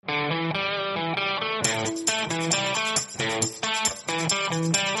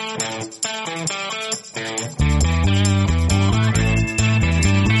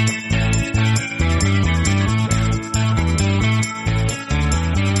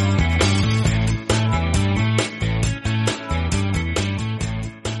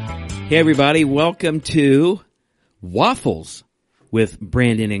Hey, everybody. Welcome to Waffles with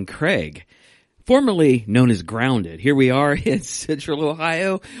Brandon and Craig, formerly known as Grounded. Here we are in Central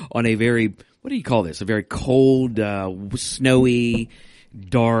Ohio on a very, what do you call this? A very cold, snowy,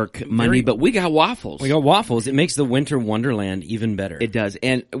 dark Monday, but we got waffles. We got waffles. It makes the winter wonderland even better. It does.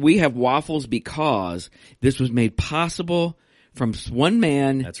 And we have waffles because this was made possible from one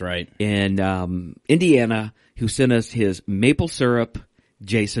man. That's right. In Indiana who sent us his maple syrup,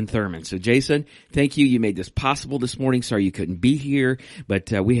 Jason Thurman. So Jason, thank you. You made this possible this morning. Sorry you couldn't be here,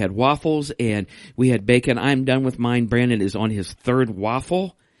 but we had waffles and we had bacon. I'm done with mine. Brandon is on his third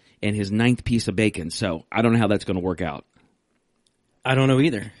waffle and his 9th piece of bacon. So I don't know how that's going to work out. I don't know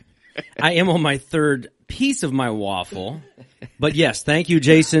either. I am on my third piece of my waffle. But yes, thank you,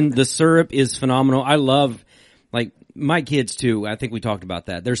 Jason. The syrup is phenomenal. I love, like, my kids too. I think we talked about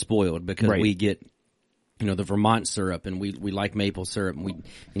that. They're spoiled because we get, the Vermont syrup, and we like maple syrup, and we,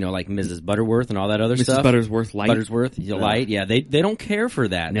 like Mrs. Butterworth and all that other stuff. Mrs. Butterworth Light. Light. Yeah, they don't care for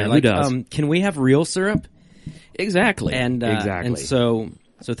that. No, They're like, who does? Can we have real syrup? Exactly. And exactly. And so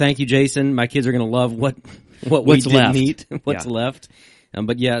thank you, Jason. My kids are going to love what's left. Didn't eat, what's left.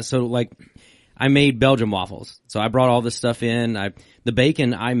 But yeah, so like, I made Belgian waffles. So I brought all this stuff in. The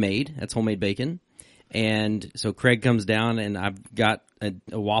bacon I made, that's homemade bacon. And so Craig comes down and I've got a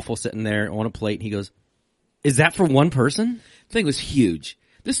waffle sitting there on a plate. He goes, "Is that for one person?" The thing was huge.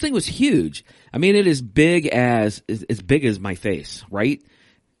 This thing was huge. I mean, it is big as big as my face, right?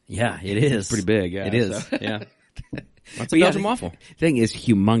 Yeah, it is. It's pretty big. Yeah, it is. So. Yeah. That's a Belgian waffle. Thing is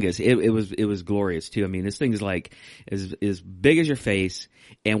humongous. It was glorious too. I mean, this thing is like as big as your face.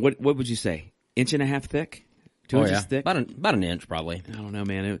 And what would you say? 1.5 inches thick? 2 inches thick? About an inch, probably. I don't know,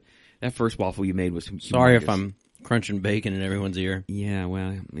 man. That first waffle you made was humongous. Sorry if I'm crunching bacon in everyone's ear. Yeah,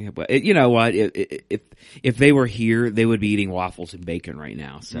 well, but you know what? If they were here, they would be eating waffles and bacon right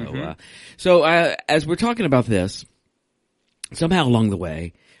now. So, as we're talking about this, somehow along the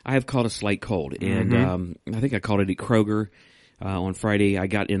way, I have caught a slight cold, and I think I caught it at Kroger on Friday. I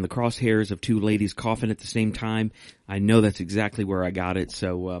got in the crosshairs of 2 ladies coughing at the same time. I know that's exactly where I got it.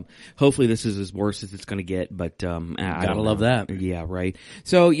 So hopefully this is as worse as it's going to get. But I gotta love that. Yeah, right.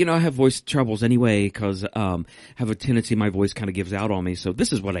 So I have voice troubles anyway because I have a tendency my voice kind of gives out on me. So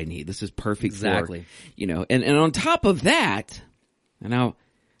this is what I need. This is perfect. Exactly. For, and on top of that, and now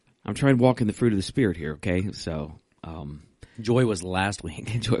I'm trying to walk in the fruit of the Spirit here. Okay, so. Joy was last week.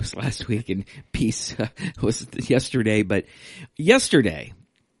 Joy was last week, and peace was yesterday. But yesterday,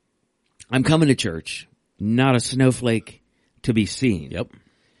 I'm coming to church, not a snowflake to be seen. Yep.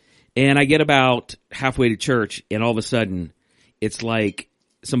 And I get about halfway to church, and all of a sudden, it's like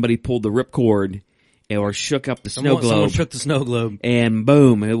somebody pulled the ripcord or shook up the snow globe. Someone shook the snow globe. And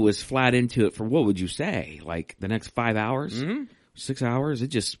boom, it was flat into it for, what would you say, like the next 5 hours? 6 hours? It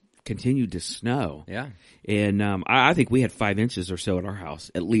just continued to snow. Yeah. And I think we had 5 inches or so at our house,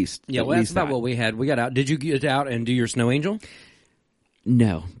 at least. Yeah, well, that's about what we had. We got out. Did you get out and do your snow angel?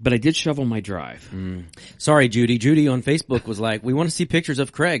 No, but I did shovel my drive. Sorry, Judy. Judy on Facebook was like, "We want to see pictures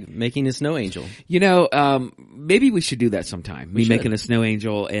of Craig making his snow angel." Maybe we should do that sometime. Me making a snow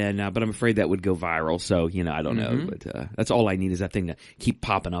angel, but I'm afraid that would go viral. So I don't know. But that's all I need is that thing to keep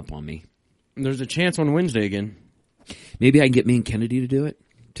popping up on me. There's a chance on Wednesday again. Maybe I can get me and Kennedy to do it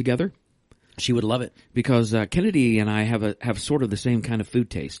together. She would love it because Kennedy and I have sort of the same kind of food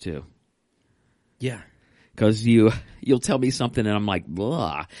taste too. Yeah. Because you'll tell me something and I'm like,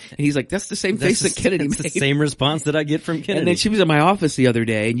 blah. And he's like, that's the same face that Kennedy made. That's the same response that I get from Kennedy. And then she was in my office the other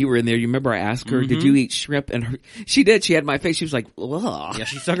day and you were in there. You remember I asked her, did you eat shrimp? And she did. She had my face. She was like, blah. Yeah,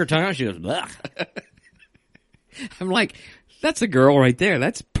 she stuck her tongue out. She goes, blah. I'm like, that's a girl right there.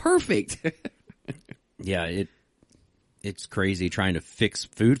 That's perfect. Yeah, it's crazy trying to fix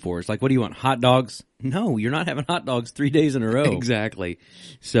food for us. Like, what do you want? Hot dogs? No, you're not having hot dogs 3 days in a row. Exactly.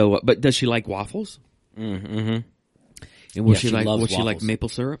 So, but does she like waffles? Mm-hmm. And will she like maple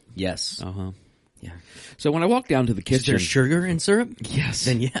syrup? Yes. Uh-huh. Yeah. So when I walked down to the kitchen. Is there sugar in syrup? Yes.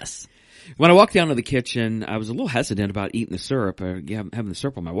 Then yes. When I walked down to the kitchen, I was a little hesitant about eating the syrup or having the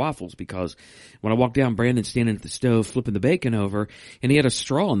syrup on my waffles because when I walked down, Brandon's standing at the stove flipping the bacon over and he had a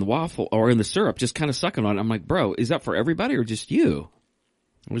straw in the waffle or in the syrup just kind of sucking on it. I'm like, bro, is that for everybody or just you?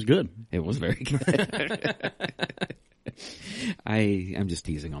 It was good. It was very good. I'm just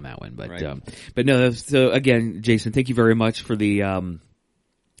teasing on that one, but right. But no. So again, Jason, thank you very much for the.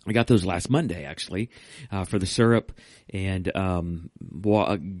 I got those last Monday actually for the syrup, and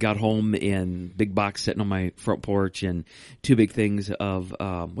got home in big box sitting on my front porch, and 2 big things of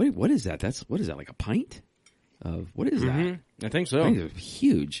what is that? What is that, like a pint? what is that? I think so. I think it's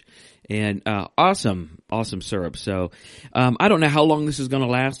huge and awesome syrup. So I don't know how long this is going to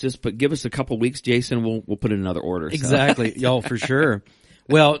last, but give us a couple weeks, Jason. We'll put in another order. So. Exactly, y'all, for sure.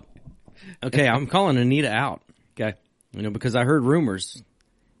 Well, okay, I'm calling Anita out. Okay, because I heard rumors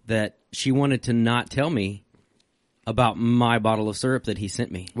that she wanted to not tell me about my bottle of syrup that he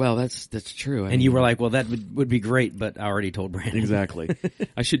sent me. Well, that's true. And you were like, well, that would be great, but I already told Brandon. Exactly.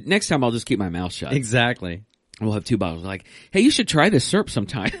 Next time I'll just keep my mouth shut. Exactly. We'll have 2 bottles. Like, hey, you should try this syrup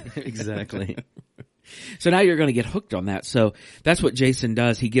sometime. Exactly. So now you're going to get hooked on that. So that's what Jason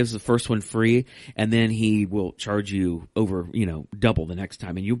does. He gives the first one free, and then he will charge you over, double the next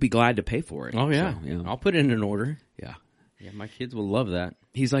time, and you'll be glad to pay for it. Oh, yeah. So, I'll put it in an order. Yeah. Yeah, my kids will love that.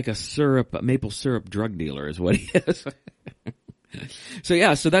 He's like a maple syrup drug dealer is what he is.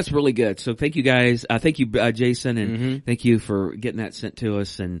 So that's really good. So thank you guys. Thank you, Jason, and thank you for getting that sent to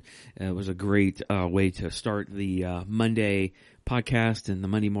us. And it was a great way to start the Monday podcast and the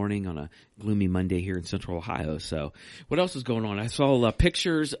Monday morning on a gloomy Monday here in Central Ohio. So what else is going on? I saw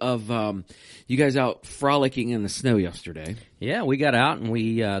pictures of you guys out frolicking in the snow yesterday. Yeah, we got out and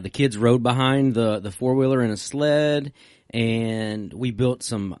we the kids rode behind the 4-wheeler in a sled, and we built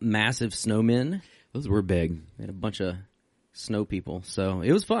some massive snowmen. Those were big. We had a bunch of snow people, so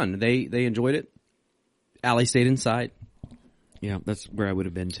it was fun. They enjoyed it. Allie stayed inside. Yeah, that's where I would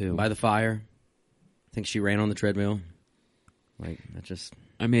have been too. By the fire. I think she ran on the treadmill.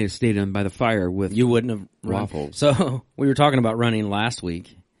 I may have stayed in by the fire with you wouldn't have waffles. So we were talking about running last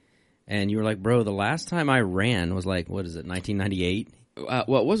week, and you were like, "Bro, the last time I ran was 1998."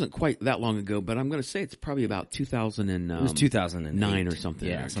 Well, it wasn't quite that long ago, but I'm going to say it's probably about 2000 and it was 2009 or something.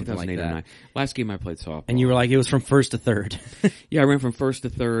 Yeah, something like that. 2009. Last game I played softball. And you were like, it was from first to third. Yeah, I ran from first to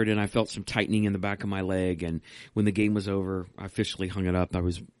third, and I felt some tightening in the back of my leg. And when the game was over, I officially hung it up. I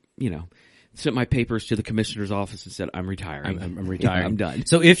was, sent my papers to the commissioner's office and said, I'm retiring. I'm retiring. I'm done.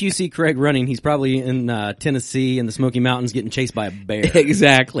 So if you see Craig running, he's probably in Tennessee in the Smoky Mountains getting chased by a bear.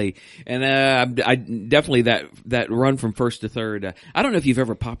 Exactly. And I definitely that run from first to third. I don't know if you've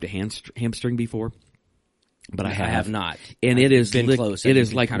ever popped a hamstring before, but I have not. And I've it is been close. It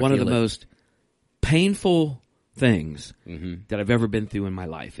is like one of the most painful things that I've ever been through in my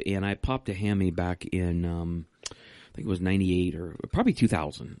life. And I popped a hammy back in I think it was 98 or probably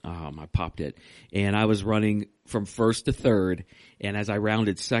 2000. I popped it, and I was running from first to third, and as I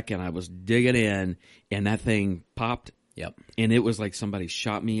rounded second, I was digging in, and that thing popped. Yep. And it was like somebody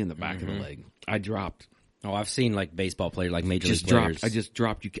shot me in the back of the leg. I dropped. Oh, I've seen baseball players, major league players. I just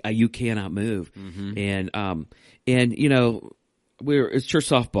dropped. You cannot move. And it's church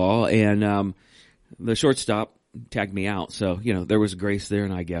softball, and the shortstop tagged me out, so there was grace there,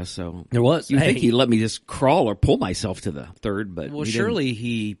 and I guess so. There was. You think he let me just crawl or pull myself to the third, but surely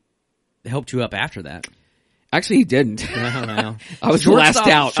he helped you up after that. Actually, he didn't. Well, I was the last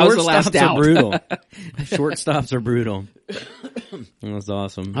out. I was the last out. Are brutal. Shortstops are brutal. That's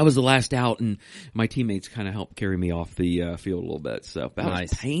awesome. I was the last out, and my teammates kind of helped carry me off the field a little bit. So that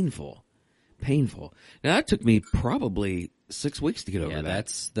was painful. Now that took me probably 6 weeks to get over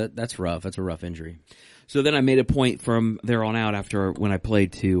that. That's rough. That's a rough injury. So then I made a point from there on out when I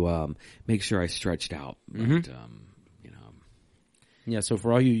played to make sure I stretched out. But, Yeah, so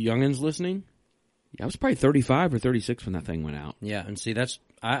for all you youngins listening, I was probably 35 or 36 when that thing went out. Yeah, and see, that's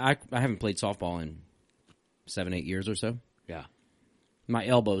I haven't played softball in 7-8 years or so. Yeah, my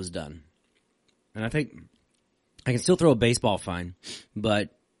elbow's done, and I think I can still throw a baseball fine, but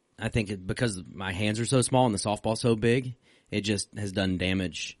I think because my hands are so small and the softball's so big, it just has done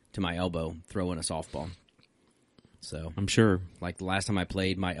damage to my elbow throwing a softball. So I'm sure. Like the last time I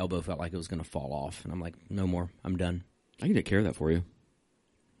played, my elbow felt like it was going to fall off, and I'm like, no more. I'm done. I can take care of that for you.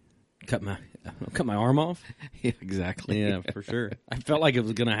 Cut my arm off? Yeah, exactly. Yeah, for sure. I felt like it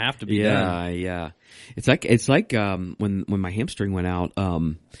was going to have to be done. Yeah. It's like when my hamstring went out,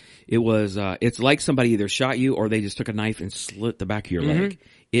 it's like somebody either shot you or they just took a knife and slit the back of your leg.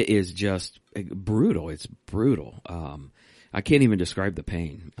 It is just brutal. It's brutal. I can't even describe the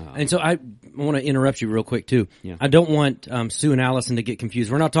pain. And so I want to interrupt you real quick too. Yeah. I don't want Sue and Allison to get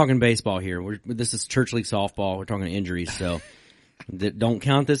confused. We're not talking baseball here. This is church league softball. We're talking injuries, so don't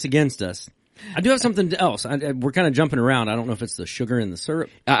count this against us. I do have something else. We're kind of jumping around. I don't know if it's the sugar in the syrup.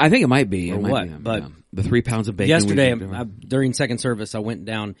 I think it might be. Or what, but the 3 pounds of bacon. Yesterday, during second service, I went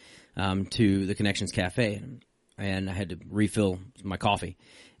down to the Connections Cafe, and I had to refill my coffee.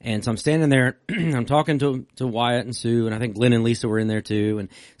 And so I'm standing there, I'm talking to Wyatt and Sue, and I think Glenn and Lisa were in there too. And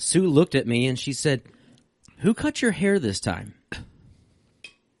Sue looked at me and she said, "Who cut your hair this time?"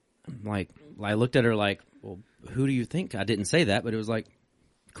 I'm like, I looked at her like, "Well, who do you think?" I didn't say that, but it was like,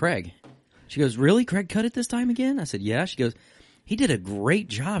 Craig. She goes, really? Craig cut it this time again? I said, yeah. She goes, he did a great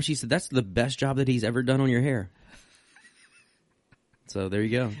job. She said, that's the best job that he's ever done on your hair. So there you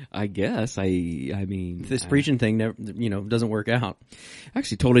go. I guess. I mean, This preaching thing never, doesn't work out. I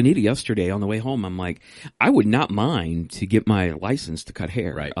actually told Anita yesterday on the way home, I'm like, I would not mind to get my license to cut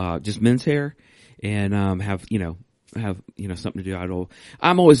hair. Right. Just men's hair and, have something to do.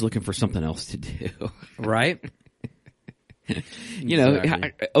 I'm always looking for something else to do. Right?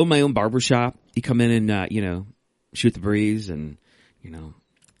 I own my own barber shop. You come in and, shoot the breeze and,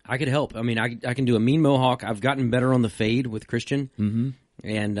 I could help. I mean, I can do a mean mohawk. I've gotten better on the fade with Christian. Mm-hmm.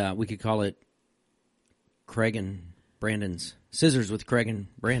 And we could call it Craig and Brandon's Scissors with Craig and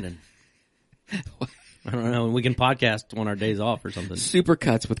Brandon. I don't know. We can podcast on our days off or something. Super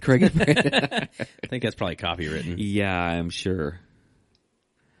cuts with Craig and Brandon. I think that's probably copywritten. Yeah, I'm sure.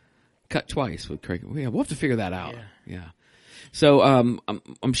 Cut twice with Craig. Yeah, we'll have to figure that out. Yeah. So,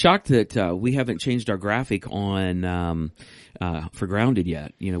 I'm shocked that, we haven't changed our graphic on, for Grounded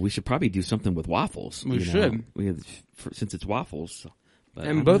yet. We should probably do something with waffles. We should. Since it's waffles. So, but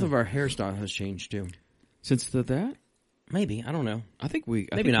And both of our hairstyle has changed too. Since that? Maybe. I don't know. I think we,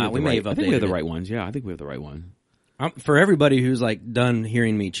 I Maybe think not. have the We may right- have I think we have the updated right ones. Yeah, I think we have the right one. For everybody who's like done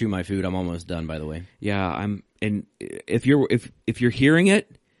hearing me chew my food, I'm almost done, by the way. Yeah, and if you're hearing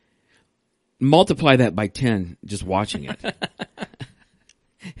it, multiply that by 10 just watching it.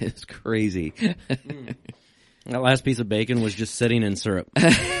 It's crazy. That last piece of bacon was just sitting in syrup.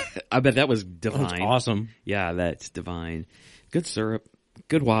 I bet that was That's divine. awesome. Yeah, that's divine. Good syrup,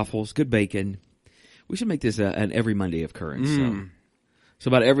 good waffles, good bacon. We should make this an every Monday occurrence.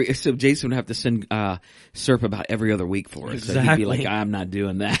 So Jason would have to send syrup about every other week for us. So he'd be like, I'm not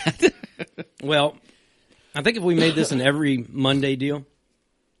doing that. Well, I think if we made this an every Monday deal,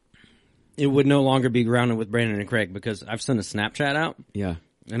 it would no longer be Grounded with Brandon and Craig because I've sent a Snapchat out Yeah.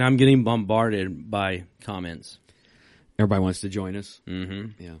 and I'm getting bombarded by comments. Everybody wants to join us.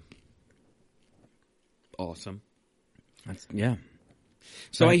 Mm-hmm. Yeah. Awesome. Yeah.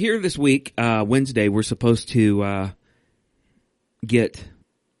 So I hear this week, Wednesday, we're supposed to get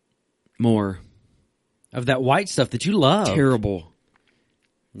more Of that white stuff that you love. terrible,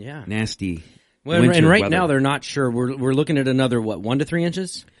 Yeah. nasty Well, winter and right weather. now they're not sure. We're looking at another, 1 to 3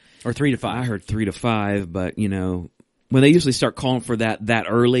 inches? Or 3 to 5? I heard 3 to 5, but when they usually start calling for that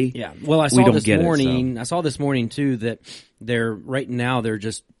early. Yeah. Well, I we saw don't this get it, morning. I saw this morning too that they're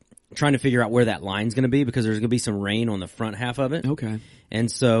just trying to figure out where that line's going to be because there's going to be some rain on the front half of it. Okay. And Well,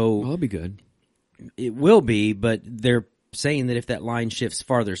 so that'll be good. it will be, but they're saying that if that line shifts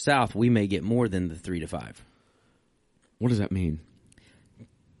farther south, we may get more than the 3 to 5. What does that mean?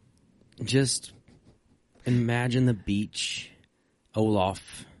 Just imagine the beach,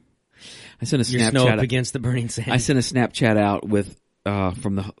 Olaf, I sent a your snow up Snapchat. against the burning sand. I sent a Snapchat out with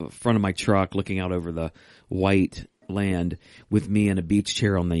from the front of my truck, looking out over the white land with me in a beach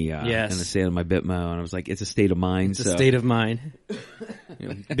chair on the Yes. in the sand of my Bitmo, and I was like, it's a state of mind. It's a state of mind.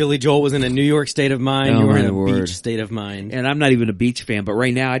 Billy Joel was in a New York state of mind. Oh, You were in my a word. beach state of mind. And I'm not even a beach fan, but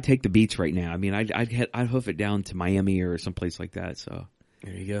right now I'd take the beach right now. I mean, I'd hoof it down to Miami or someplace like that. So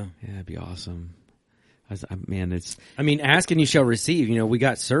There you go. yeah, it'd be awesome. It's I mean, ask and you shall receive. We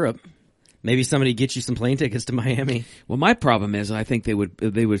got syrup. Maybe somebody gets you some plane tickets to Miami. well, my problem is I think they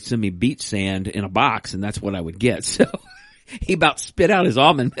would send me beach sand in a box, and that's what I would get. So he about spit out his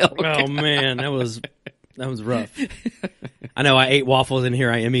almond milk. Oh man, that was rough. I know I ate waffles and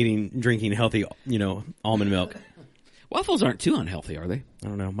here I am drinking healthy, almond milk. Waffles aren't too unhealthy, are they? I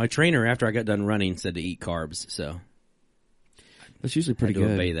don't know. My trainer, after I got done running, said to eat carbs, so That's usually I pretty had to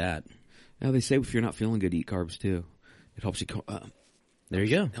good. obey that. Now they say if you're not feeling good, eat carbs too. It helps you. There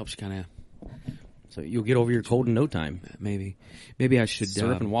you go. Helps you kind of So you'll get over your cold in no time. maybe I should.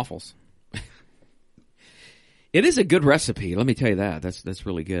 Syrup and waffles. It is a good recipe. Let me tell you that. That's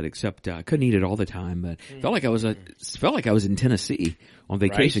really good. Except I couldn't eat it all the time, but felt like I was in Tennessee on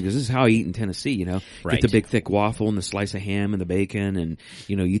vacation because this is how I eat in Tennessee. Right. Get the big thick waffle and the slice of ham and the bacon, and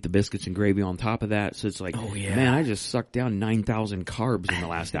eat the biscuits and gravy on top of that. So it's like, Oh, yeah. man, I just sucked down 9,000 carbs in the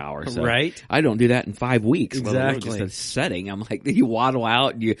last hour. So Right. I don't do that in 5 weeks. let alone Exactly. Just a setting. I'm like, you waddle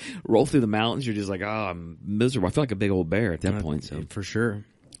out and you roll through the mountains. You're just like, oh, I'm miserable. I feel like a big old bear at that point. So, For sure.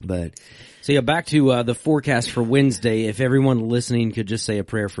 but. So yeah, back to the forecast for Wednesday. If everyone listening could just say a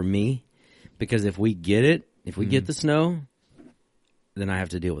prayer for me, because if we get the snow, then I have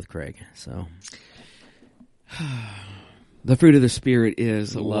to deal with Craig. So The fruit of the Spirit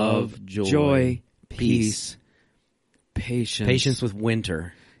is Love, joy, peace, peace, patience. patience with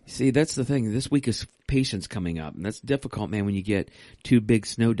winter. See, that's the thing. This week is patience coming up, and that's difficult, man. When you get 2 big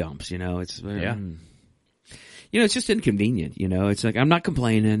snow dumps, it's Yeah. it's just inconvenient. It's like I'm not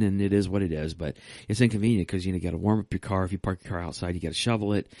complaining, and it is what it is, but it's inconvenient because you got to warm up your car. If you park your car outside, you got to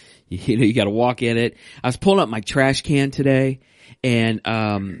shovel it. You got to walk in it. I was pulling up my trash can today, and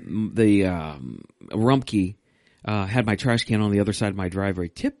the Rumpke had my trash can on the other side of my driveway,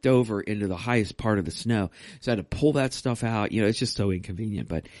 tipped over into the highest part of the snow. So I had to pull that stuff out. It's just so inconvenient,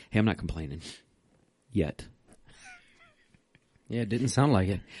 but hey, I'm not complaining yet. Yeah, it didn't sound like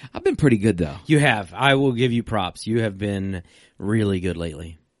it. I've been pretty good though. You have. I will give you props. You have been really good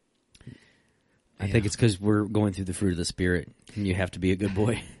lately. I think it's because we're going through the fruit of the Spirit, and you have to be a good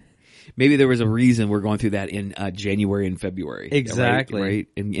boy. Maybe there was a reason we're going through that in January and February. Exactly. Right?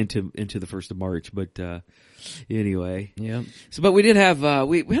 And into the 1st of March. But anyway. Yeah. So, but we did have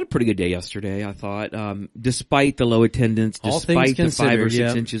we had a pretty good day yesterday, I thought. Despite the low attendance, despite the 5 or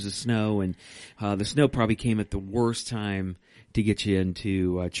 6 inches of snow, and the snow probably came at the worst time to get you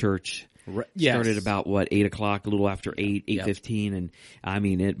into church. Yes. Started about 8 o'clock, a little after 8:15, and I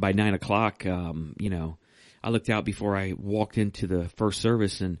mean by 9 o'clock, I looked out before I walked into the first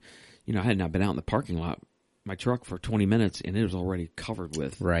service, and I had not been out in the parking lot, my truck, for 20 minutes, and it was already covered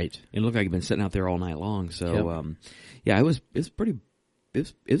with. Right. It looked like it'd been sitting out there all night long. So, it was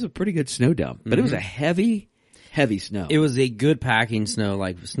a pretty good snow dump, but it was a heavy snow. It was a good packing snow,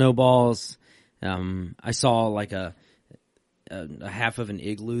 like snowballs. I saw like a half of an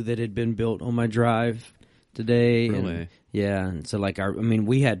igloo that had been built on my drive today. Really? And so like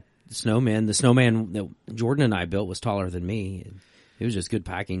we had snowmen. The snowman that Jordan and I built was taller than me. It was just good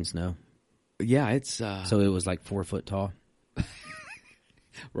packing snow. Yeah, it's so it was like 4 foot tall.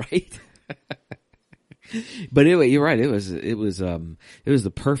 Right? But anyway, you're right. It was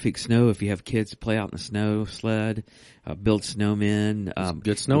the perfect snow if you have kids to play out in the snow sled, build snowmen.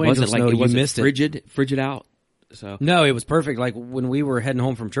 Good snow angel snow. It wasn't missed frigid out. So no, it was perfect. Like when we were heading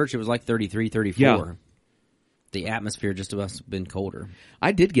home from church, it was like 33, 34. Yeah. The atmosphere just must have been colder.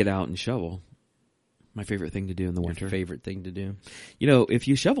 I did get out and shovel. My favorite thing to do in the winter. Favorite thing to do. If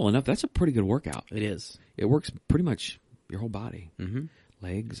you shovel enough, that's a pretty good workout. It is. It works pretty much your whole body. Mm-hmm.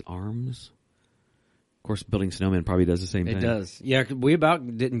 Legs, arms. Of course, building snowmen probably does the same thing. It does. Yeah, we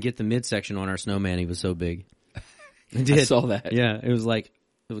about didn't get the midsection on our snowman. He was so big. I did. I saw that. Yeah, it was like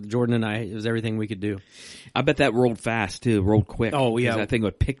Jordan and I, it was everything we could do. I bet that rolled fast too, rolled quick. Oh yeah. That thing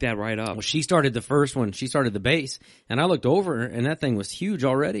would pick that right up. Well, she started the first one. She started the base, and I looked over, and that thing was huge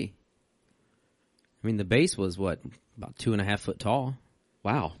already. I mean, the base was about 2.5 foot tall.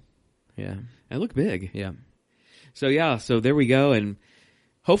 Wow. Yeah. It looked big. Yeah. So there we go, and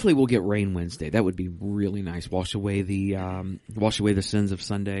hopefully we'll get rain Wednesday. That would be really nice. Wash away the sins of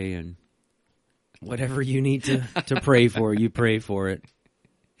Sunday, and whatever you need to pray for, you pray for it.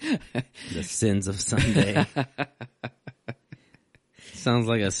 The sins of Sunday. Sounds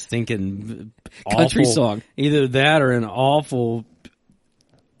like a stinking country awful song. Either that or an awful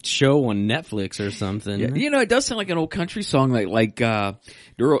show on Netflix or something. Yeah, it does sound like an old country song like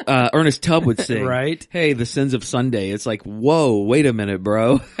Ernest Tubb would sing. Right? Hey, the sins of Sunday. It's like, whoa, wait a minute,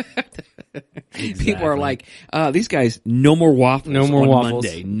 bro. Exactly. People are like, these guys, no more waffles on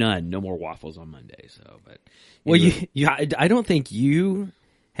Monday. None. No more waffles on Monday. So, but anyway. Well, I don't think you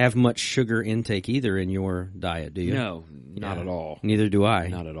have much sugar intake either in your diet, do you? No, not at all. Neither do I.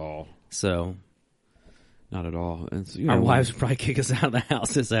 Not at all. So, not at all. Our wives will probably kick us out of the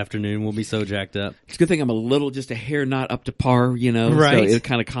house this afternoon. We'll be so jacked up. It's a good thing I'm just a hair not up to par, Right. So it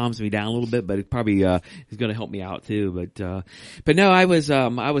kind of calms me down a little bit, but it probably is going to help me out too. But no, I was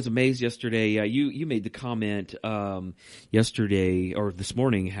amazed yesterday. You made the comment yesterday or this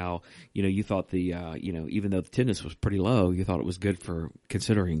morning how you thought even though the attendance was pretty low, you thought it was good for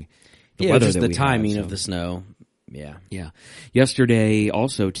considering the weather just that the we timing had, of the snow. Yeah. Yesterday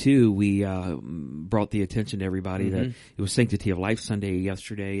also too, we brought the attention to everybody that it was Sanctity of Life Sunday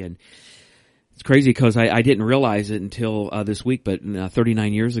yesterday, and it's crazy because I didn't realize it until this week, but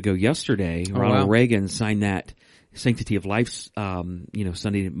 39 years ago yesterday, Ronald Reagan signed that Sanctity of Life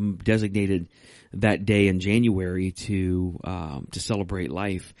Sunday, designated that day in January to celebrate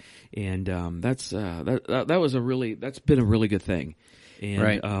life, and that's been a really good thing, and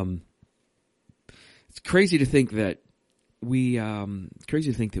right. It's crazy to think that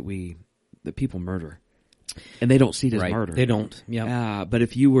that people murder, and they don't see it as murder. They don't. Yeah. But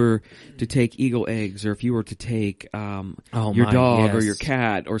if you were to take eagle eggs, or if you were to take your dog or your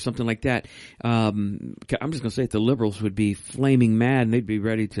cat or something like that, I'm just going to say it, the liberals would be flaming mad, and they'd be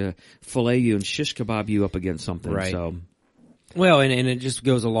ready to fillet you and shish kebab you up against something. Right. So. Well, and it just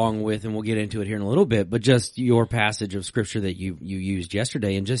goes along with, and we'll get into it here in a little bit, but just your passage of scripture that you used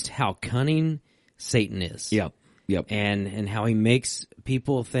yesterday, and just how cunning Satan is. Yep. And how he makes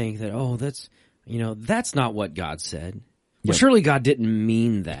people think that, that's not what God said. Well, Yep. surely God didn't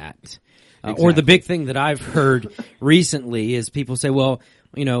mean that. Or Exactly. the big thing that I've heard recently is people say, well,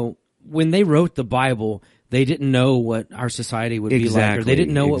 when they wrote the Bible, they didn't know what our society would be like, or they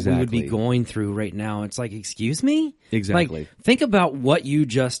didn't know what we would be Exactly. going through right now. It's like, excuse me? Exactly. Like, think about what you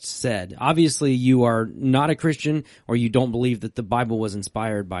just said. Obviously, you are not a Christian, or you don't believe that the Bible was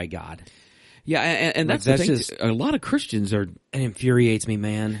inspired by God. Yeah, and Like, that's the that's thing. just- A lot of Christians are. It infuriates me,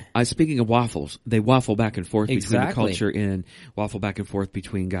 man. Speaking of waffles, they waffle back and forth between the Exactly. culture and waffle back and forth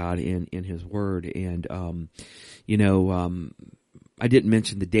between God and His Word. And I didn't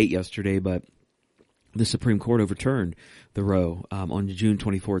mention the date yesterday, but the Supreme Court overturned the Roe on June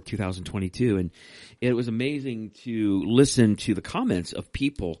 24th, 2022, and it was amazing to listen to the comments of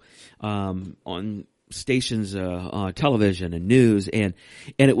people on stations, television and news, and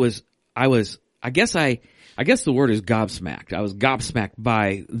it was. I guess the word is gobsmacked. I was gobsmacked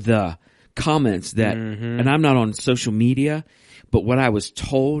by the comments that, and I'm not on social media, but what I was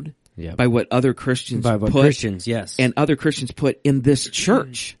told Yep. by what other Christians By what put, Christians, yes. and other Christians put in this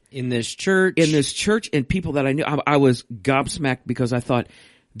church, in this church. and people that I knew, I was gobsmacked because I thought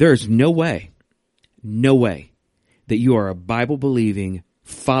there's no way that you are a Bible believing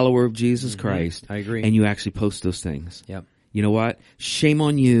follower of Jesus Christ. I agree. And you actually post those things. Yep. You know what? Shame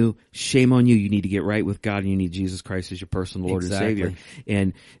on you. Shame on you. You need to get right with God, and you need Jesus Christ as your personal Lord and Exactly. Savior.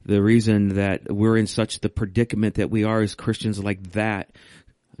 And the reason that we're in such the predicament that we are as Christians like that,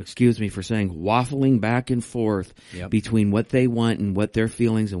 excuse me for saying, waffling back and forth Yep. between what they want and what their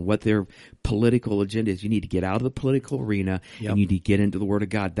feelings and what their political agenda is. You need to get out of the political arena Yep. and you need to get into the Word of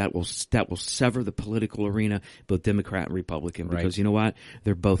God. That will sever the political arena, both Democrat and Republican, because Right. you know what?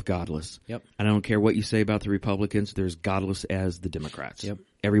 They're both godless. Yep. And I don't care what you say about the Republicans. They're as godless as the Democrats. Yep.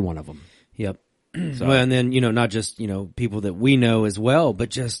 Every one of them. Yep. So, Well, and then, not just, people that we know as well, but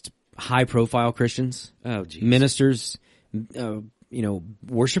just high profile Christians, oh, geez. ministers,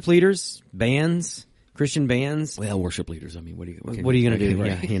 worship leaders, bands, Christian bands. Well, worship leaders. I mean, what are you What are you going to do?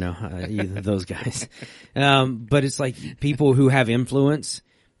 Right. Yeah, those guys. But it's like people who have influence,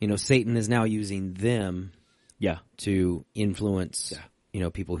 Satan is now using them Yeah. to influence,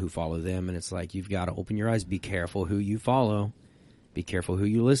 people who follow them. And it's like, you've got to open your eyes. Be careful who you follow. Be careful who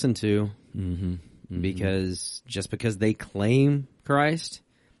you listen to. Mm-hmm. Mm-hmm. Because just because they claim Christ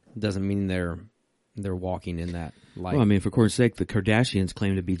doesn't mean they're walking in that light. Well, I mean, for course sake, the Kardashians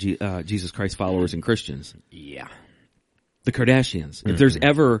claim to be Jesus Christ followers and Christians. Yeah. The Kardashians. If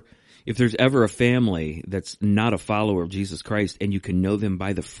there's ever a family that's not a follower of Jesus Christ and you can know them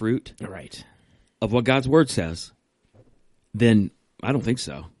by the fruit Right. of what God's Word says, then I don't think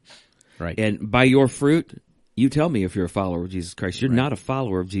so. Right. And by your fruit, you tell me if you're a follower of Jesus Christ. You're not a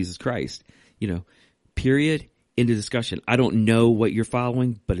follower of Jesus Christ. Period. Into discussion. I don't know what you're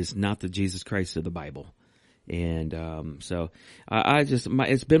following, but it's not the Jesus Christ of the Bible. And so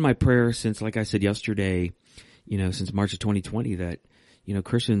it's been my prayer since, like I said yesterday, since March of 2020, that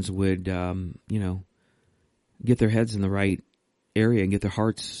Christians would get their heads in the right area and get their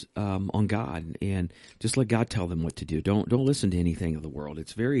hearts on God, and just let God tell them what to do. Don't listen to anything of the world.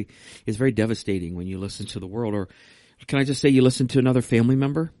 It's very devastating when you listen to the world. Or can I just say, you listen to another family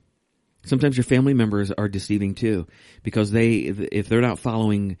member? Sometimes your family members are deceiving too, because if they're not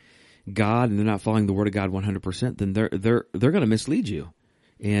following God and they're not following the Word of God 100%, then they're going to mislead you,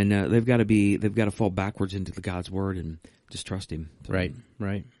 and they've got to fall backwards into the God's Word and just trust Him. So,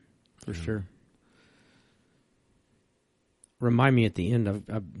 Right. For sure. Remind me at the end.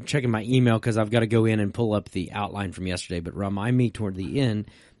 I'm checking my email because I've got to go in and pull up the outline from yesterday. But remind me toward the end.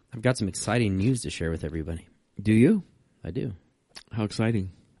 I've got some exciting news to share with everybody. Do you? I do. How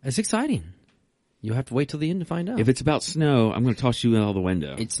exciting! It's exciting. You'll have to wait till the end to find out. If it's about snow, I'm going to toss you out the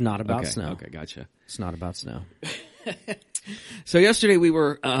window. It's not about okay, snow. Okay, gotcha. It's not about snow. So yesterday we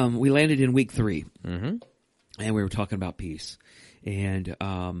landed in week 3, Mm-hmm. and we were talking about peace. And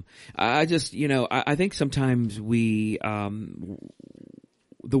I just, I think sometimes the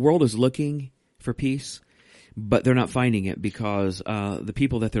world is looking for peace, but they're not finding it because the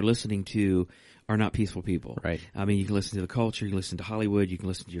people that they're listening to are not peaceful people. Right. I mean, you can listen to the culture, you can listen to Hollywood, you can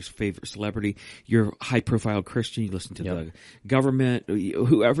listen to your favorite celebrity, your high-profile Christian, you listen to the government,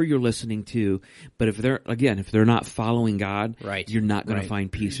 whoever you're listening to. But if they're not following God, Right. you're not going Right. to find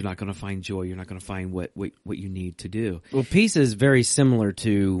peace. You're not going to find joy. You're not going to find what you need to do. Well, peace is very similar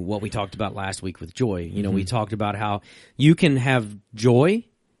to what we talked about last week with joy. We talked about how you can have joy,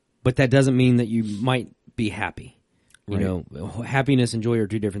 but that doesn't mean that you might be happy. Right. Happiness and joy are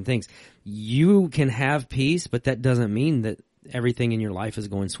two different things. You can have peace, but that doesn't mean that everything in your life is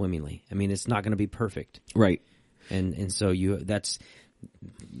going swimmingly. I mean, it's not going to be perfect. Right. And so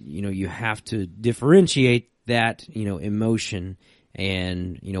you have to differentiate that, emotion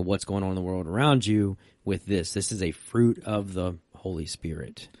and, what's going on in the world around you with this. This is a fruit of the Holy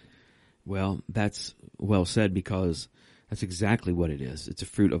Spirit. Well, that's well said, because that's exactly what it is. It's a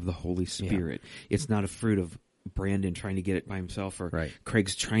fruit of the Holy Spirit. It's not a fruit of Brandon trying to get it by himself, or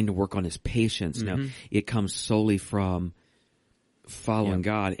Craig's trying to work on his patience. No, it comes solely from following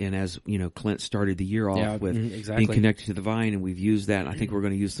God. And as Clint started the year off with being connected to the vine, and we've used that. And I think we're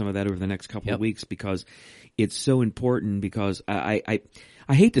going to use some of that over the next couple of weeks, because it's so important. Because I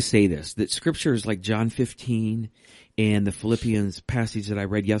hate to say this, that scriptures like John 15 and the Philippians passage that I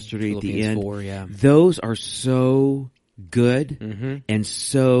read yesterday at the end, 4, those are so good and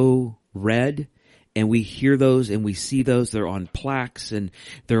so read. And we hear those and we see those. They're on plaques, and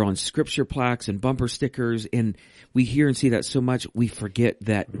they're on scripture plaques and bumper stickers. And we hear and see that so much, we forget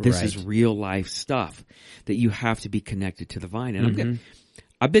that this is real life stuff, that you have to be connected to the vine. And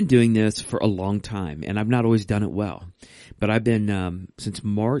I've been doing this for a long time, and I've not always done it well. But I've been since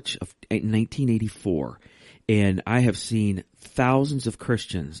March of 1984, and I have seen thousands of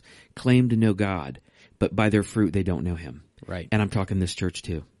Christians claim to know God, but by their fruit they don't know Him. Right. And I'm talking this church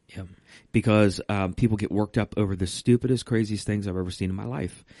too. Yep. Because people get worked up over the stupidest, craziest things I've ever seen in my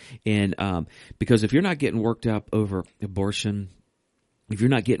life. And because if you're not getting worked up over abortion, if you're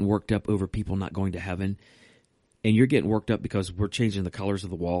not getting worked up over people not going to heaven, and you're getting worked up because we're changing the colors of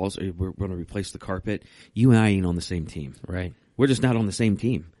the walls, or we're going to replace the carpet, you and I ain't on the same team. Right. We're just not on the same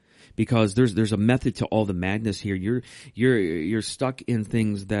team. Because there's a method to all the madness here. You're stuck in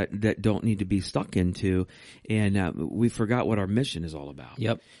things that don't need to be stuck into, and we forgot what our mission is all about.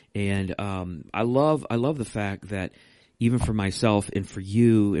 Yep. And I love the fact that even for myself and for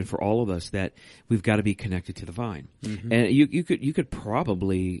you and for all of us, that we've got to be connected to the vine. And you could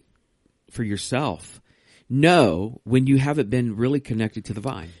probably for yourself know when you haven't been really connected to the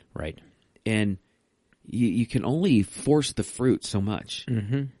vine. Right. And you can only force the fruit so much.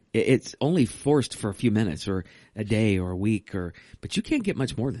 It's only forced for a few minutes or a day or a week, but you can't get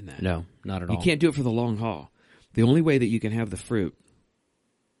much more than that. No, not at all. You can't do it for the long haul. The only way that you can have the fruit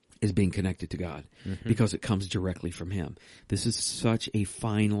is being connected to God, because it comes directly from Him. This is such a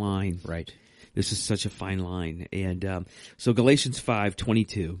fine line. Right. This is such a fine line. And so Galatians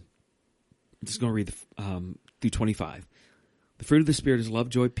 5:22, I'm just going to read through 25. The fruit of the Spirit is love,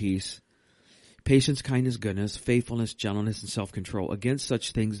 joy, peace, patience, kindness, goodness, faithfulness, gentleness, and self-control. Against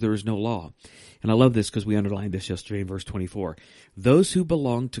such things there is no law. And I love this because we underlined this yesterday in verse 24. Those who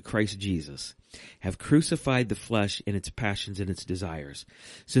belong to Christ Jesus have crucified the flesh in its passions and its desires.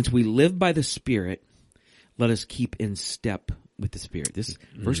 Since we live by the Spirit, let us keep in step with the Spirit. This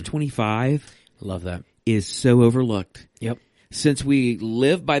verse 25 Love that. is so overlooked. Yep. Since we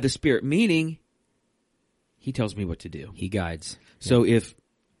live by the Spirit, meaning He tells me what to do. He guides. So if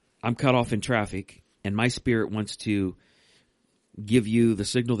I'm cut off in traffic and my spirit wants to give you the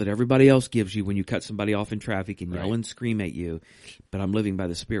signal that everybody else gives you when you cut somebody off in traffic and yell and scream at you, but I'm living by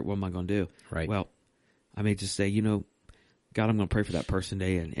the Spirit, what am I going to do? Right. Well, I may just say, God, I'm going to pray for that person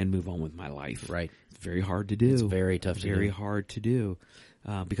today and move on with my life. Right. It's very hard to do. It's very tough to do. Very hard to do.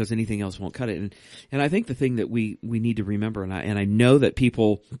 Because anything else won't cut it. And I think the thing that we need to remember, and I know that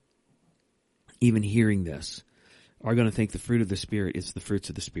people, even hearing this, are going to think the fruit of the Spirit is the fruits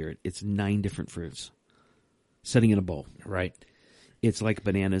of the Spirit. It's 9 different fruits sitting in a bowl. Right. It's like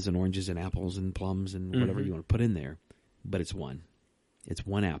bananas and oranges and apples and plums and whatever you want to put in there, but it's one. It's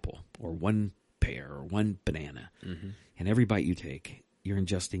one apple or one pear or one banana. And every bite you take, you're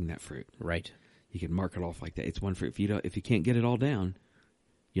ingesting that fruit. Right. You can mark it off like that. It's one fruit. If you can't get it all down,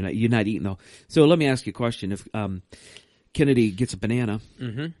 you're not eating all. So let me ask you a question. If Kennedy gets a banana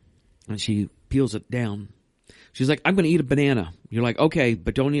and she peels it down, she's like, I'm going to eat a banana. You're like, okay,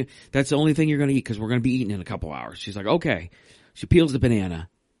 but don't you? That's the only thing you're going to eat because we're going to be eating in a couple hours. She's like, okay. She peels the banana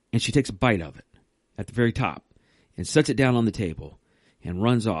and she takes a bite of it at the very top and sets it down on the table and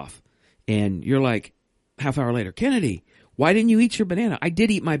runs off. And you're like, half hour later, Kennedy, why didn't you eat your banana? I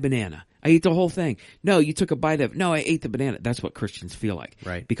did eat my banana. I ate the whole thing. No, you took a bite of it. No, I ate the banana. That's what Christians feel like.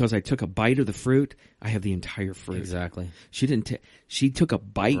 Right. Because I took a bite of the fruit, I have the entire fruit. Exactly. She didn't. She took a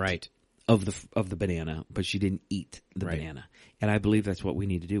bite. Right. Of the banana, but she didn't eat the banana. And I believe that's what we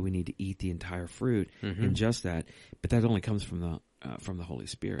need to do. We need to eat the entire fruit and just that. But that only comes from the Holy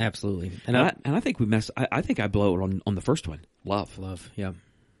Spirit. Absolutely. And I think we mess. I think I blow it on the first one. Love. Yeah.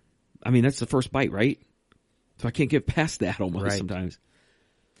 I mean, that's the first bite, right? So I can't get past that almost sometimes.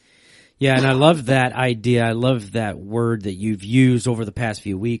 Yeah, and I love that idea. I love that word that you've used over the past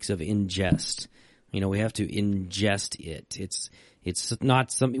few weeks of ingest. We have to ingest it. It's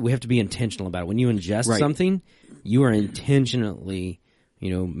not something, we have to be intentional about it. When you ingest something, you are intentionally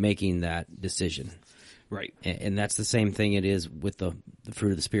making that decision. Right. And that's the same thing it is with the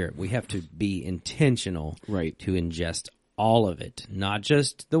fruit of the Spirit. We have to be intentional Right. to ingest all of it, not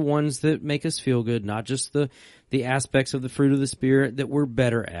just the ones that make us feel good, not just the aspects of the fruit of the Spirit that we're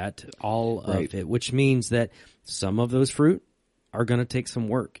better at, all Right. of it, which means that some of those fruit are going to take some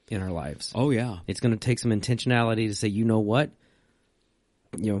work in our lives. Oh, yeah. It's going to take some intentionality to say, you know what?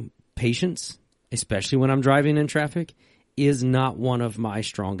 Patience, especially when I'm driving in traffic, is not one of my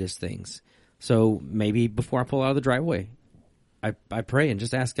strongest things. So maybe before I pull out of the driveway, I pray and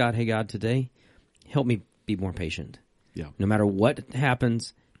just ask God, hey, God, today, help me be more patient. Yeah. No matter what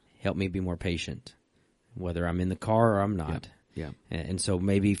happens, help me be more patient, whether I'm in the car or I'm not. Yeah. And so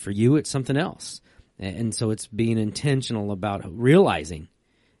maybe for you, it's something else. And so it's being intentional about realizing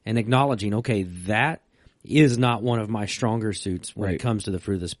and acknowledging, okay, that is not one of my stronger suits when Right. it comes to the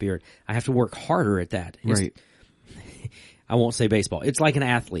fruit of the Spirit. I have to work harder at that. Right. I won't say baseball. It's like an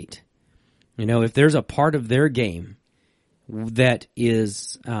athlete. If there's a part of their game that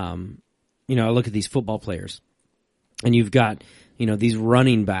is, I look at these football players, and you've got, these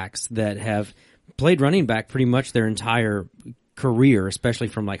running backs that have played running back pretty much their entire career, especially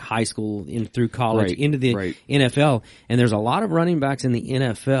from like high school in through college Right, into the right. NFL. And there's a lot of running backs in the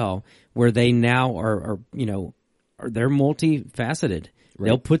NFL where they now are they're multifaceted. Right.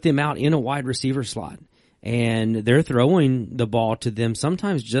 They'll put them out in a wide receiver slot. And they're throwing the ball to them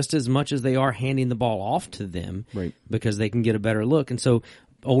sometimes just as much as they are handing the ball off to them, Right. because they can get a better look. And so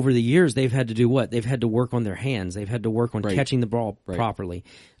over the years, they've had to do what? They've had to work on their hands. They've had to work on Right. catching the ball Right. properly.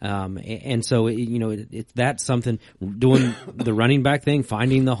 And so, that's something, doing the running back thing,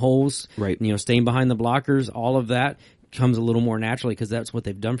 finding the holes, Right. staying behind the blockers, all of that comes a little more naturally because that's what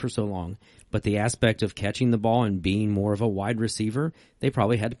they've done for so long. But the aspect of catching the ball and being more of a wide receiver, they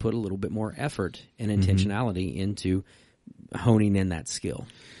probably had to put a little bit more effort and intentionality into honing in that skill.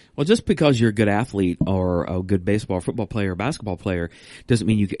 Well, just because you're a good athlete or a good baseball or football player or basketball player doesn't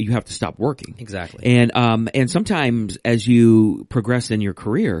mean you have to stop working. Exactly. And sometimes as you progress in your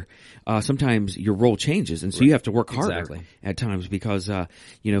career, sometimes your role changes, and so you have to work harder Exactly. at times because,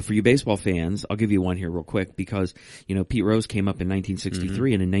 for you baseball fans, I'll give you one here real quick because, Pete Rose came up in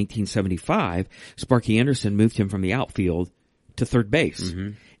 1963 and in 1975, Sparky Anderson moved him from the outfield to third base.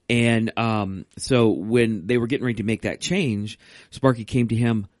 And, so when they were getting ready to make that change, Sparky came to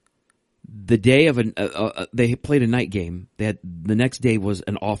him the day of they played a night game. The next day was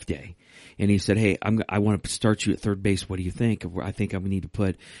an off day. And he said, hey, I want to start you at third base. What do you think? I think I need to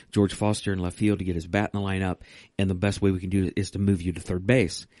put George Foster in left field to get his bat in the lineup. And the best way we can do it is to move you to third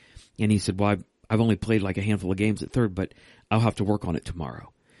base. And he said, well, I've only played like a handful of games at third, but I'll have to work on it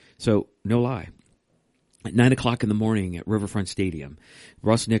tomorrow. So no lie. At 9:00 in the morning at Riverfront Stadium,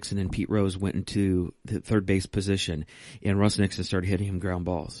 Russ Nixon and Pete Rose went into the third base position, and Russ Nixon started hitting him ground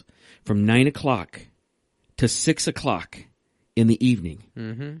balls. From 9:00 to 6:00 in the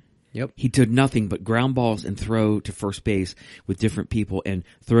evening, Yep. he did nothing but ground balls and throw to first base with different people and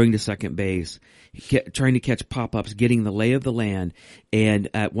throwing to second base, trying to catch pop-ups, getting the lay of the land. And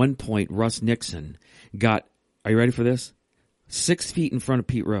at one point, Russ Nixon got, are you ready for this? 6 feet in front of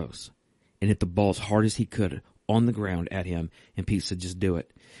Pete Rose and hit the ball as hard as he could on the ground at him. And Pete said, just do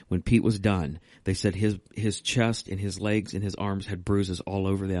it. When Pete was done, they said his chest and his legs and his arms had bruises all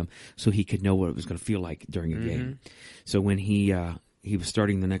over them so he could know what it was going to feel like during a game. So when he was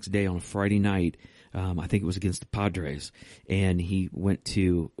starting the next day on a Friday night, I think it was against the Padres, and he went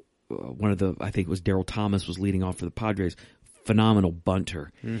to I think it was Daryl Thomas was leading off for the Padres, phenomenal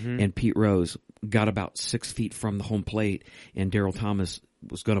bunter. And Pete Rose got about 6 feet from the home plate, and Daryl Thomas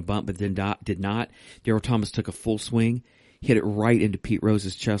was going to bunt, but did not. Daryl Thomas took a full swing, hit it right into Pete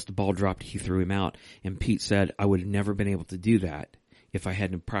Rose's chest. The ball dropped. He threw him out. And Pete said, I would have never been able to do that if I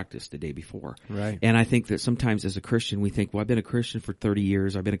hadn't practiced the day before. Right. And I think that sometimes as a Christian, we think, well, I've been a Christian for 30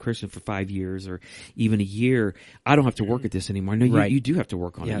 years. I've been a Christian for 5 years or even a year. I don't have to work at this anymore. No, Right. you do have to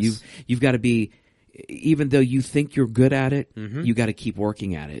work on Yes. it. You've got to be, even though you think you're good at it, you got to keep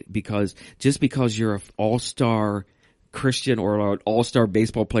working at it, because just because you're an all-star Christian or an all-star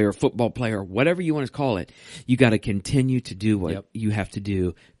baseball player, football player, whatever you want to call it, you got to continue to do what you have to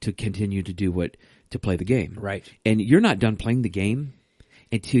do to continue to do to play the game. Right. And you're not done playing the game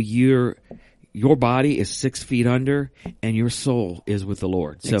until your body is 6 feet under and your soul is with the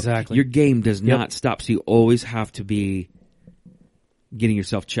Lord. So Exactly. your game does not stop. So you always have to be getting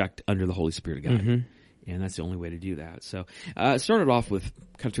yourself checked under the Holy Spirit of God. And that's the only way to do that. So it started off with,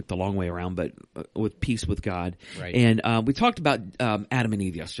 kind of took the long way around, but with peace with God. Right. And we talked about Adam and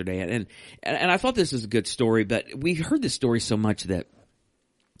Eve yesterday. And I thought this was a good story, but we heard this story so much that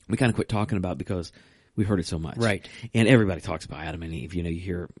we kind of quit talking about it because We've heard it so much. Right. And everybody talks about Adam and Eve. You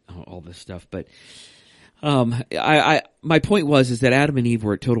hear all this stuff. But my point is that Adam and Eve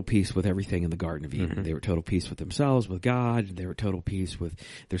were at total peace with everything in the Garden of Eden. Mm-hmm. They were at total peace with themselves, with God. They were at total peace with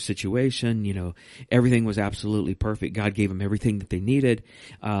their situation. Everything was absolutely perfect. God gave them everything that they needed.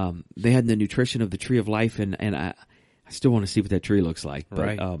 They had the nutrition of the tree of life, and I still want to see what that tree looks like.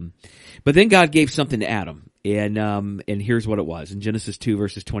 But, right. But then God gave something to Adam. And here's what it was. In Genesis 2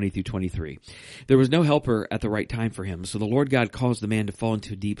 verses 20 through 23. There was no helper at the right time for him. So the Lord God caused the man to fall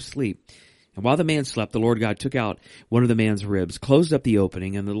into a deep sleep. And while the man slept, the Lord God took out one of the man's ribs, closed up the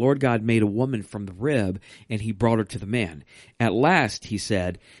opening, and the Lord God made a woman from the rib, and he brought her to the man. At last, he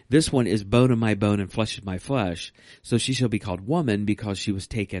said, this one is bone of my bone and flesh of my flesh. So she shall be called woman because she was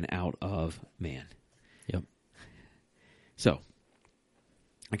taken out of man. Yep. So,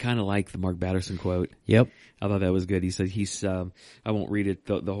 I kind of like the Mark Batterson quote. Yep. I thought that was good. He said I won't read it,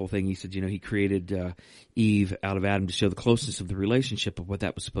 the whole thing. He said, he created Eve out of Adam to show the closeness of the relationship of what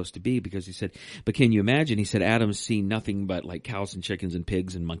that was supposed to be, because he said, but can you imagine? He said, Adam's seen nothing but like cows and chickens and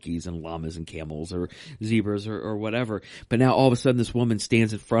pigs and monkeys and llamas and camels or zebras or whatever. But now all of a sudden this woman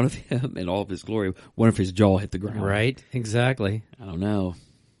stands in front of him in all of his glory. What if his jaw hit the ground? Right. Exactly. I don't know.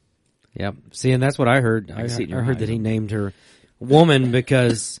 Yep. See, and that's what I heard. I heard that he named her woman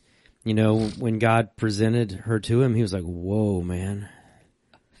because, when God presented her to him, he was like, whoa, man.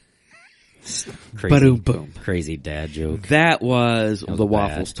 Crazy, boom. Crazy dad joke. That was the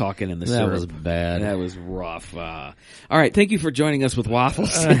waffles talking in the syrup. That was bad. That was rough. All right. Thank you for joining us with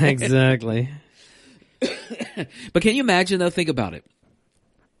waffles. Exactly. But can you imagine, though? Think about it.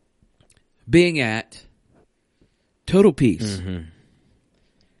 Being at total peace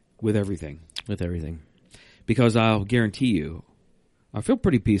with everything. With everything. Because I'll guarantee you, I feel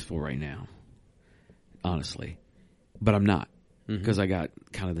pretty peaceful right now, honestly, but I'm not, because I got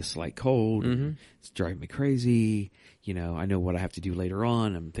kind of this slight cold. It's driving me crazy. I know what I have to do later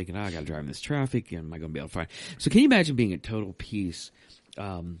on. I'm thinking, I got to drive in this traffic. Am I going to be able to find? So can you imagine being at total peace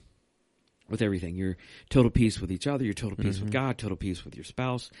with everything? You're total peace with each other. You're total peace with God. Total peace with your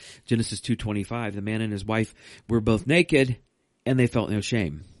spouse. Genesis 2:25. The man and his wife were both naked, and they felt no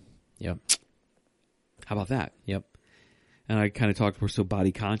shame. Yep. How about that? Yep. And I kind of talked, we're so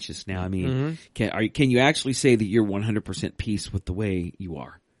body conscious now. I mean, can you actually say that you're 100% peace with the way you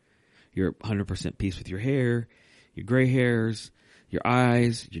are? You're 100% peace with your hair, your gray hairs, your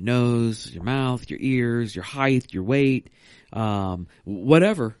eyes, your nose, your mouth, your ears, your height, your weight,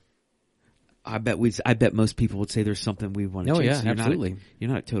 whatever. I bet most people would say there's something we want to change. Yeah, so absolutely. You're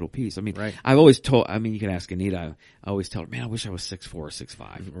not at total peace. I mean, right. I've always told, you can ask Anita, I always tell her, man, I wish I was 6'4" or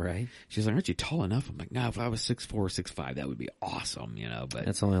 6'5". Right. She's like, aren't you tall enough? I'm like, no, if I was 6'4" or 6'5", that would be awesome, but.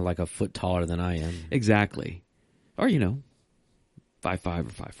 That's only like a foot taller than I am. Exactly. Or, 5'5" or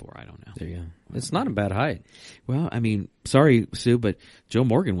 5'4", I don't know. There you go. It's not a bad height. Well, sorry, Sue, but Joe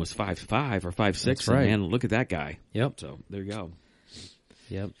Morgan was 5'5" or 5'6". That's right. And man, look at that guy. Yep. So, there you go.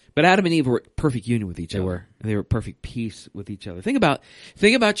 Yep. But Adam and Eve were at perfect union with each other. They were. They were at perfect peace with each other. Think about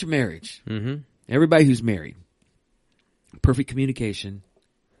your marriage. Mm-hmm. Everybody who's married. Perfect communication.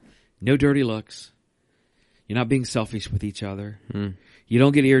 No dirty looks. You're not being selfish with each other. Mm. You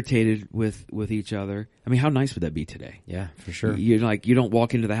don't get irritated with each other. How nice would that be today? Yeah, for sure. You don't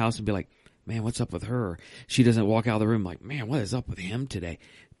walk into the house and be like, man, what's up with her? She doesn't walk out of the room like, man, what is up with him today?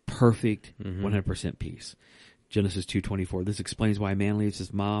 Perfect, 100% peace. Genesis 2:24. This explains why a man leaves his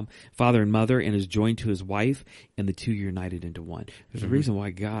father and mother and is joined to his wife, and the two are united into one. There's a reason why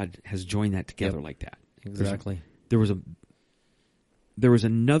God has joined that together like that. Exactly. There was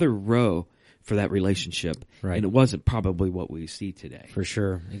another row for that relationship, right. And it wasn't probably what we see today. For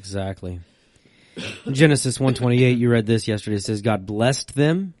sure. Exactly. Genesis 1:28, you read this yesterday. It says, God blessed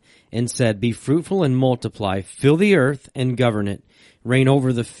them and said, be fruitful and multiply, fill the earth and govern it. Reign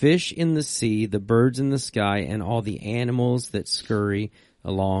over the fish in the sea, the birds in the sky, and all the animals that scurry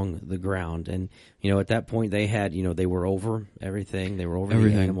along the ground. And, at that point they had, they were over everything. They were over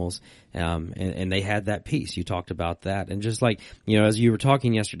everything. The animals. And they had that peace. You talked about that. And just like, as you were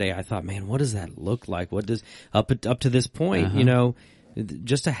talking yesterday, I thought, man, what does that look like? What does, up to this point,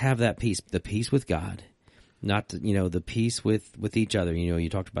 just to have that peace, the peace with God, not, the peace with each other. You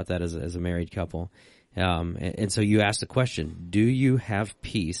talked about that as a married couple. And so you asked the question, do you have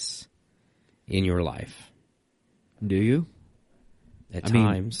peace in your life? Do you? At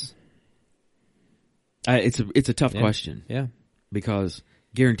times. It's a tough question. Yeah. Because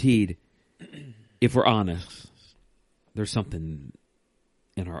guaranteed, if we're honest, there's something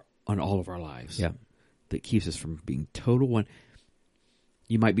on all of our lives that keeps us from being total one.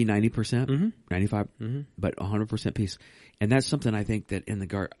 You might be 90%, 95%, but 100% peace. And that's something I think that in the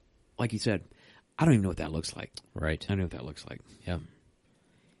garden, like you said, I don't even know what that looks like. Right. I don't know what that looks like. Yeah.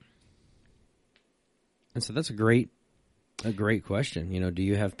 And so that's a great question. You know, do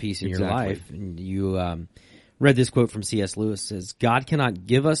you have peace in your life? And you read this quote from C.S. Lewis, says, God cannot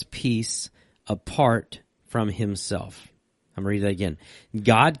give us peace apart from himself. I'm going to read that again.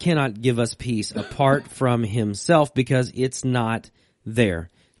 God cannot give us peace apart from himself because it's not there.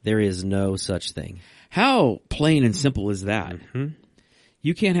 There is no such thing. How plain and simple is that? Mm-hmm.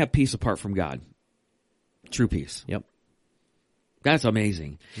 You can't have peace apart from God. True peace. Yep. That's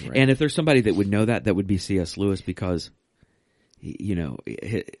amazing. Right. And if there's somebody that would know that, that would be C.S. Lewis, because, you know,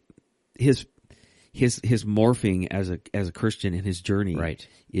 his morphing as a Christian in his journey Right.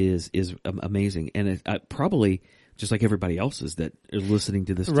 is amazing. And it, probably just like everybody else's that are listening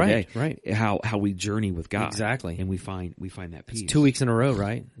to this today, Right. how we journey with God. Exactly. And we find that peace. It's 2 weeks in a row,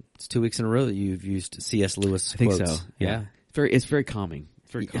 right? It's 2 weeks in a row that you've used C.S. Lewis I think quotes. so. Yeah. It's very calming.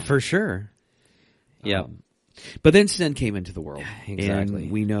 It's very calming. For sure. Yeah. But then sin came into the world. Exactly.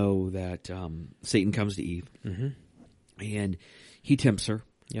 And we know that Satan comes to Eve, and he tempts her,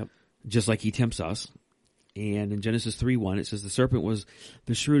 Yep. just like he tempts us. And in Genesis 3:1, it says, the serpent was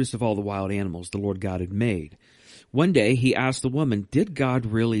the shrewdest of all the wild animals the Lord God had made. One day he asked the woman, did God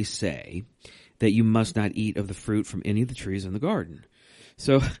really say that you must not eat of the fruit from any of the trees in the garden?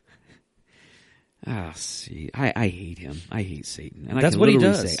 So, I hate him. I hate Satan. And That's I can what he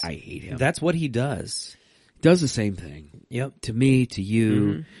literally does. say I hate him. That's what he does. Does the same thing. Yep. To me, to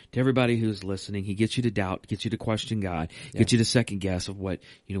you, to everybody who's listening. He gets you to doubt, gets you to question God, gets you to second guess of what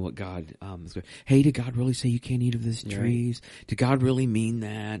God is going. Hey, did God really say you can't eat of these trees? Did God really mean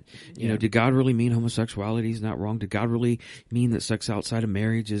that? You know, did God really mean homosexuality is not wrong? Did God really mean that sex outside of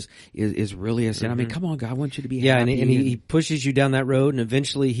marriage is really a sin? I mean, come on, God, I want you to be happy. And he pushes you down that road, and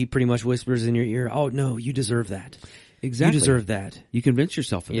eventually he pretty much whispers in your ear, "Oh no, you deserve that. Exactly. You deserve that." You convince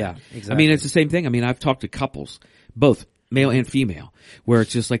yourself of Yeah, that. exactly. I mean, it's the same thing. I mean, I've talked to couples, both male and female, where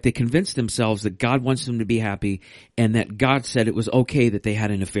it's just like they convince themselves that God wants them to be happy and that God said it was okay that they had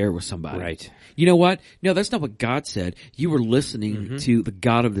an affair with somebody. Right. You know what? No, that's not what God said. You were listening to the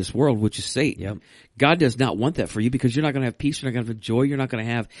God of this world, which is Satan. Yep. God does not want that for you, because you're not going to have peace, you're not going to have joy, you're not going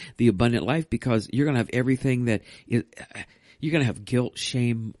to have the abundant life, because you're going to have everything that is... You're going to have guilt,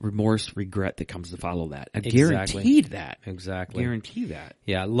 shame, remorse, regret that comes to follow that. I guaranteed that. Exactly. Guarantee that.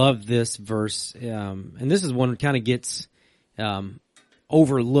 Yeah, I love this verse. And this is one that kind of gets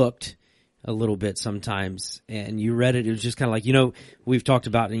overlooked a little bit sometimes. And you read it, it was just kind of like, you know, we've talked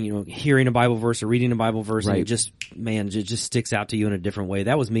about, you know, hearing a Bible verse or reading a Bible verse, and it just sticks out to you in a different way.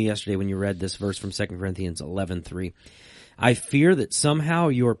 That was me yesterday when you read this verse from 2 Corinthians 11:3. I fear that somehow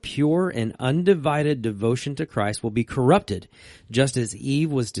your pure and undivided devotion to Christ will be corrupted, just as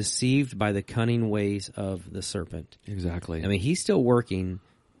Eve was deceived by the cunning ways of the serpent. Exactly. I mean, he's still working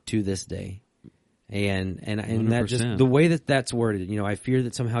to this day. And that just, 100%. the way that that's worded, you know, I fear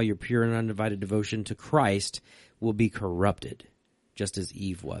that somehow your pure and undivided devotion to Christ will be corrupted, just as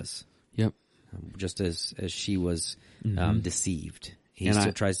Eve was. Yep. Just as she was deceived. He And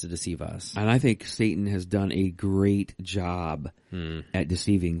still tries to deceive us. And I think Satan has done a great job at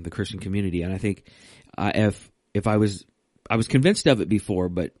deceiving the Christian community. And I think if I was convinced of it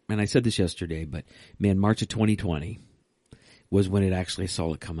before, and I said this yesterday, but man, March of 2020 was when it actually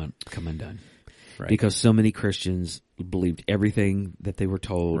saw it come undone. Right. Because so many Christians believed everything that they were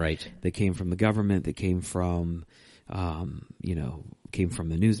told. Right. That came from the government, that came from, came from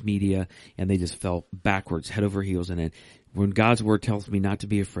the news media, and they just fell backwards, head over heels in it. When God's word tells me not to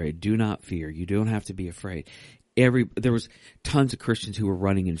be afraid, do not fear. You don't have to be afraid. There was tons of Christians who were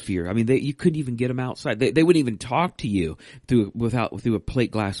running in fear. I mean, you couldn't even get them outside. They wouldn't even talk to you through a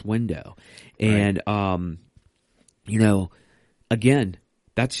plate glass window. And, again,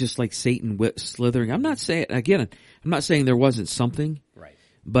 that's just like Satan slithering. I'm not saying there wasn't something. Right.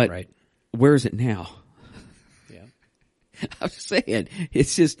 But where is it now? Yeah. I'm saying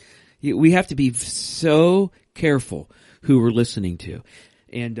it's just, we have to be so careful who we're listening to.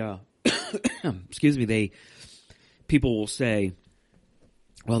 And, excuse me, people will say,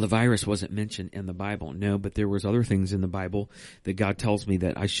 well, the virus wasn't mentioned in the Bible. No, but there was other things in the Bible that God tells me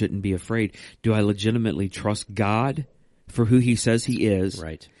that I shouldn't be afraid. Do I legitimately trust God for who he says he is?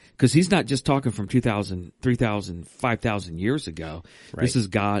 Right. Because he's not just talking from 2,000, 3,000, 5,000 years ago. Right. This is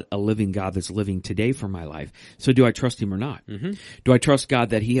God, a living God that's living today for my life. So do I trust him or not? Mm-hmm. Do I trust God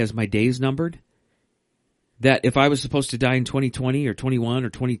that he has my days numbered? That if I was supposed to die in 2020 or 21 or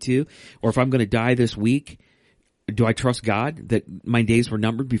 22, or if I'm going to die this week, do I trust God that my days were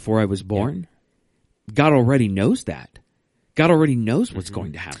numbered before I was born? Yeah. God already knows that. God already knows what's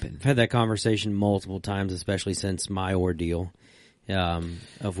going to happen. I've had that conversation multiple times, especially since my ordeal.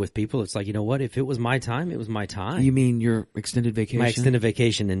 of with people. It's like, you know what? If it was my time, it was my time. You mean your extended vacation? My extended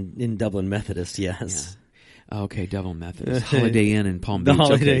vacation in Dublin Methodist, yes. Yeah. Okay, Dublin Methodist. Holiday Inn in Palm The Beach.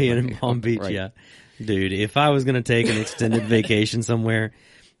 Holiday okay. Inn in Palm Beach, Right. yeah. Dude, if I was going to take an extended vacation somewhere,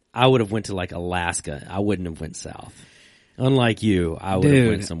 I would have went to like Alaska. I wouldn't have went south. Unlike you, I would have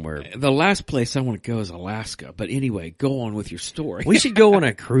went somewhere. The last place I want to go is Alaska. But anyway, go on with your story. We should go on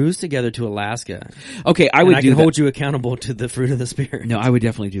a cruise together to Alaska. Okay, I would I do can that. hold you accountable to the fruit of the Spirit. No, I would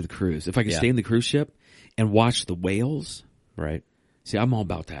definitely do the cruise. If I could Yeah. stay in the cruise ship and watch the whales. Right. See, I'm all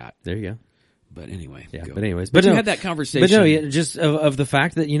about that. There you go. But anyway. Yeah. go. But anyways. But you no, had that conversation. But no, yeah, just of the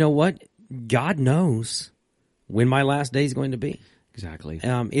fact that, you know what? God knows when my last day is going to be. Exactly.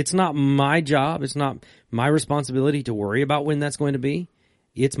 It's not my job. It's not my responsibility to worry about when that's going to be.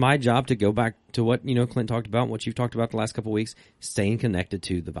 It's my job to go back to what, Clint talked about, what you've talked about the last couple of weeks, staying connected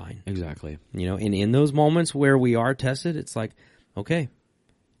to the vine. Exactly. And in those moments where we are tested, it's like, okay,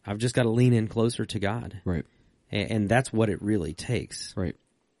 I've just got to lean in closer to God. Right. And that's what it really takes. Right.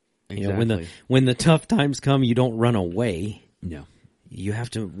 Exactly. You know, when the tough times come, you don't run away. No. You have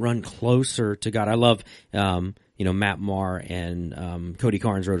to run closer to God. I love, Matt Maher and Cody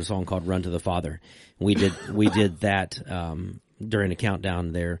Carnes wrote a song called "Run to the Father." We did that during a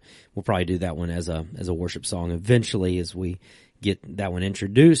countdown. There, we'll probably do that one as a worship song eventually as we get that one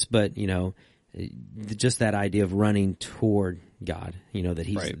introduced. But just that idea of running toward God, that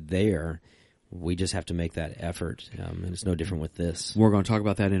He's Right. there. We just have to make that effort, and it's no different with this. We're going to talk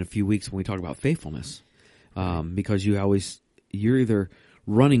about that in a few weeks when we talk about faithfulness, because you're either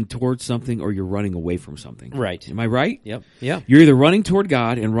running towards something or you're running away from something. Right. Am I right? Yep. Yeah. You're either running toward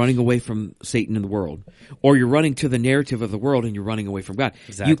God and running away from Satan and the world, or you're running to the narrative of the world and you're running away from God.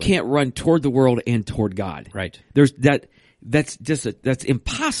 Exactly. You can't run toward the world and toward God. Right. There's that's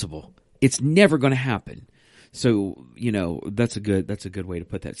impossible. It's never going to happen. So, that's a good way to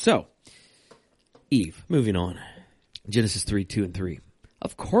put that. So, Eve. Moving on. Genesis 3:2-3.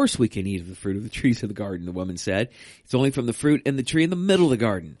 Of course we can eat of the fruit of the trees of the garden, the woman said. It's only from the fruit and the tree in the middle of the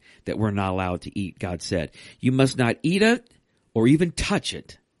garden that we're not allowed to eat, God said. You must not eat it or even touch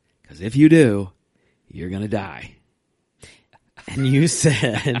it, because if you do, you're going to die. And you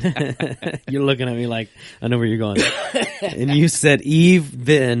said, you're looking at me like, I know where you're going. And you said Eve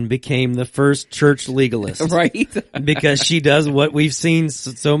then became the first church legalist. Right? Because she does what we've seen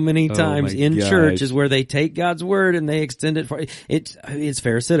so many times my in gosh. church is where they take God's word and they extend it for, it's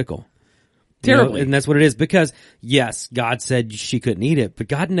pharisaical. Terribly. And that's what it is. Because yes, God said she couldn't eat it, but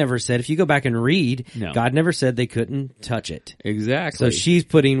God never said, if you go back and read, No. God never said they couldn't touch it. Exactly. So she's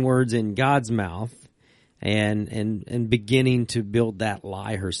putting words in God's mouth and beginning to build that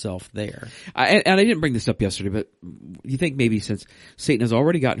lie herself there. And I didn't bring this up yesterday, but you think maybe since Satan has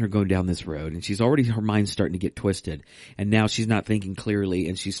already gotten her going down this road, and her mind's starting to get twisted, and now she's not thinking clearly,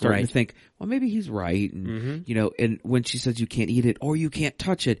 and she's starting Right. to think, well, maybe he's right, and and when she says you can't eat it or you can't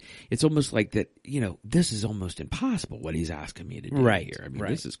touch it, it's almost like that. This is almost impossible what he's asking me to do Right. here. I mean,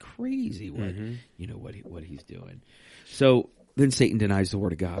 Right. this is crazy what he's doing. So then Satan denies the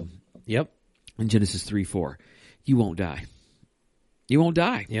word of God. Yep. In Genesis 3:4, you won't die. You won't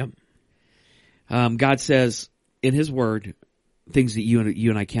die. Yep. God says in His Word things that you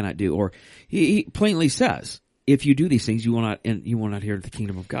and I cannot do, or He plainly says, if you do these things, you will not inherit the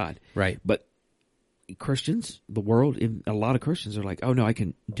kingdom of God. Right. But Christians, the world, a lot of Christians are like, oh no, I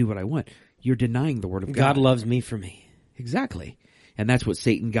can do what I want. You're denying the Word of God. God loves me for me. Exactly, and that's what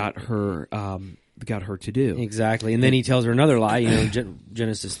Satan got her to do. Exactly. And then he tells her another lie,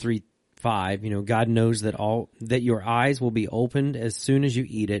 Genesis 3:5, God knows that your eyes will be opened as soon as you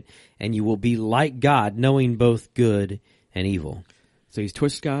eat it, and you will be like God, knowing both good and evil. So he's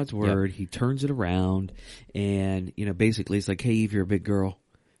twisted God's word. Yep. He turns it around, and basically it's like, hey, Eve, you're a big girl.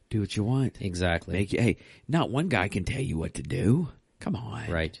 Do what you want. Exactly. Hey, not one guy can tell you what to do. Come on.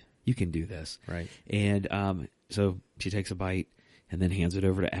 Right. You can do this. Right. And so she takes a bite and then hands it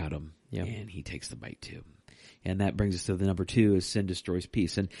over to Adam. Yep. And he takes the bite too. And that brings us to the number 2 is sin destroys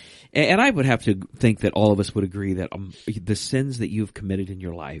peace. And I would have to think that all of us would agree that the sins that you've committed in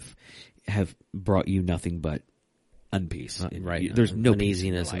your life have brought you nothing but unpeace. Right. There's no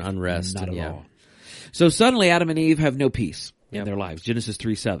uneasiness and unrest. Not at all. So suddenly Adam and Eve have no peace in their lives. Genesis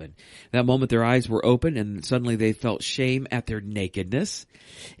 3:7. That moment their eyes were open and suddenly they felt shame at their nakedness.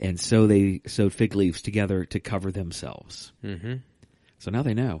 And so they sewed fig leaves together to cover themselves. Mm-hmm. So now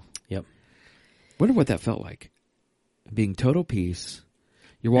they know. Yep. Wonder what that felt like. Being total peace.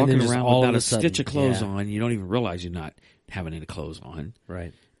 You're walking around all without of a sudden, stitch of clothes on. You don't even realize you're not having any clothes on.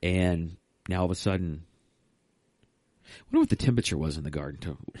 Right. And now all of a sudden, I wonder what the temperature was in the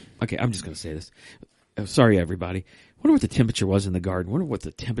garden. Okay, I'm just going to say this. sorry, everybody. Wonder what the temperature was in the garden. Wonder what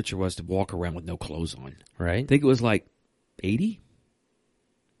the temperature was to walk around with no clothes on. Right. I think it was like 80,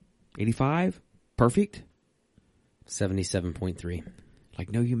 85, perfect. 77.3. Like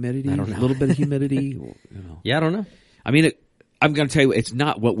no humidity, I don't know. a little bit of humidity. Yeah, I don't know. I mean, I'm going to tell you, it's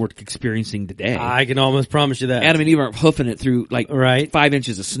not what we're experiencing today. I can almost promise you that. Adam and Eve aren't hoofing it through like Right. 5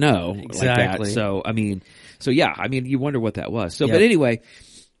 inches of snow like Exactly. that. So, I mean, you wonder what that was. So, Yep. but anyway,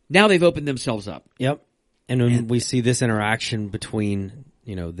 now they've opened themselves up. Yep. And when we see this interaction between,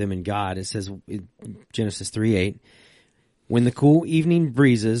 them and God, it says in Genesis 3:8, when the cool evening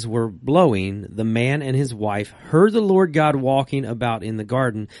breezes were blowing, the man and his wife heard the Lord God walking about in the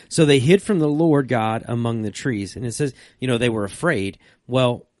garden. So they hid from the Lord God among the trees. And it says, they were afraid.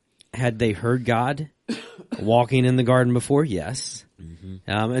 Well, had they heard God walking in the garden before? Yes. Mm-hmm.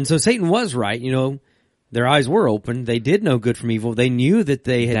 And so Satan was right. Their eyes were open. They did know good from evil. They knew that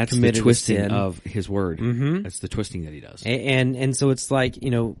they had committed the twisting sin of his word. Mm-hmm. That's the twisting that he does. And so it's like,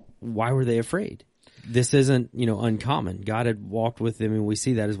 why were they afraid? This isn't, uncommon. God had walked with them, and we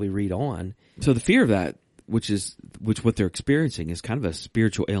see that as we read on. So the fear of that, which what they're experiencing, is kind of a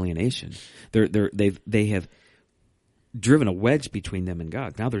spiritual alienation. They have driven a wedge between them and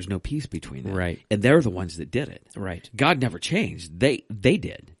God. Now there's no peace between them. Right. And they're the ones that did it. Right. God never changed. They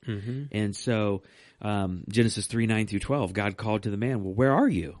did. Mm-hmm. And so, Genesis 3:9-12, God called to the man, well, where are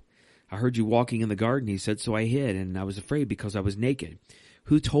you? I heard you walking in the garden. He said, so I hid, and I was afraid because I was naked.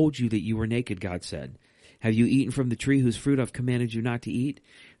 Who told you that you were naked? God said. Have you eaten from the tree whose fruit I've commanded you not to eat?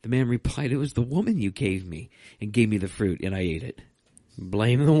 The man replied, it was the woman you gave me and gave me the fruit, and I ate it.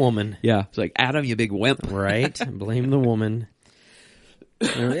 Blame the woman. Yeah. It's like, Adam, you big wimp. Right. Blame the woman.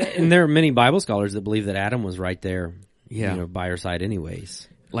 And there are many Bible scholars that believe that Adam was right there, by her side anyways.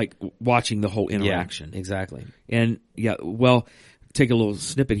 Like watching the whole interaction. Yeah, exactly. And take a little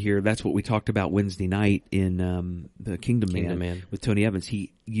snippet here. That's what we talked about Wednesday night in the Kingdom Man with Tony Evans.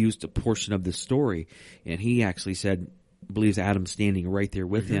 He used a portion of this story, and he actually believes Adam standing right there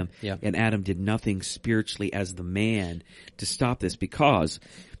with him. Yeah. And Adam did nothing spiritually as the man to stop this, because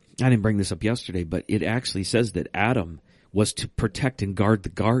I didn't bring this up yesterday, but it actually says that Adam was to protect and guard the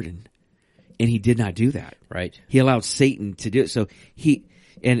garden, and he did not do that. Right. He allowed Satan to do it. So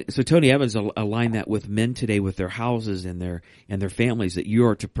Tony Evans aligned that with men today, with their houses and their families, that you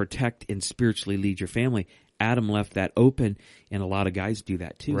are to protect and spiritually lead your family. Adam left that open, and a lot of guys do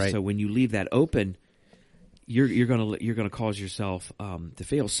that too. Right. So when you leave that open, you're gonna cause yourself to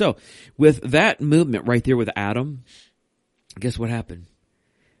fail. So with that movement right there with Adam, guess what happened?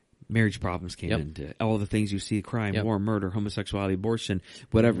 Marriage problems came into all the things you see: crime, war, murder, homosexuality, abortion,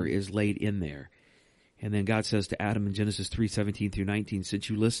 whatever is laid in there. And then God says to Adam in Genesis 3:17-19, since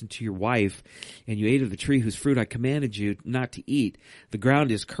you listened to your wife and you ate of the tree whose fruit I commanded you not to eat, the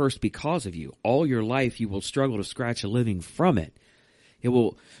ground is cursed because of you. All your life you will struggle to scratch a living from it. It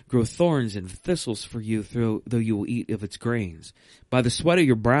will grow thorns and thistles for you, though you will eat of its grains. By the sweat of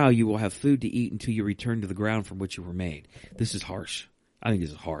your brow you will have food to eat until you return to the ground from which you were made. This is harsh. I think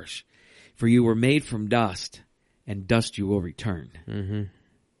this is harsh. For you were made from dust, and dust you will return. Mm-hmm.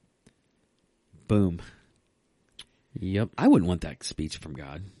 Boom. Yep. I wouldn't want that speech from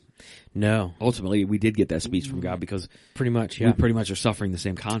God. No. Ultimately, we did get that speech from God because pretty much, we pretty much are suffering the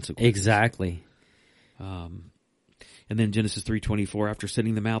same consequences. Exactly. And then Genesis 3:24, after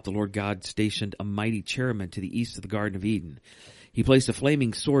sending them out, the Lord God stationed a mighty cherubim to the east of the Garden of Eden. He placed a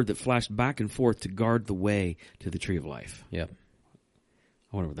flaming sword that flashed back and forth to guard the way to the tree of life. Yep.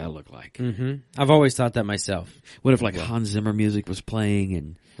 I wonder what that looked like. Mm-hmm. I've always thought that myself. What if Hans Zimmer music was playing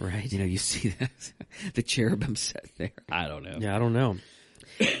and right, you see the cherubim set there? I don't know. Yeah, I don't know.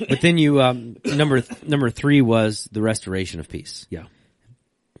 But then you number 3 was the restoration of peace. Yeah,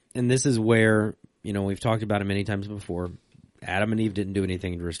 and this is where we've talked about it many times before. Adam and Eve didn't do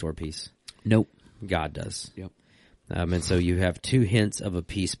anything to restore peace. Nope, God does. Yep. And so you have 2 hints of a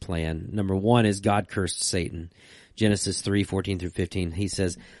peace plan. Number 1 is God cursed Satan. Genesis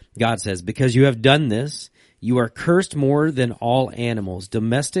 3:14-15. God says, because you have done this, you are cursed more than all animals,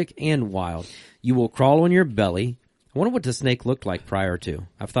 domestic and wild. You will crawl on your belly. I wonder what the snake looked like prior to.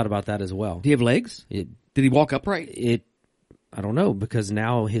 I've thought about that as well. Did he have legs? Did he walk upright? I don't know, because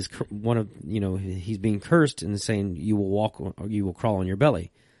now he's being cursed and saying you will crawl on your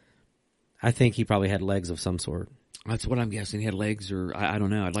belly. I think he probably had legs of some sort. That's what I'm guessing. He had legs, or I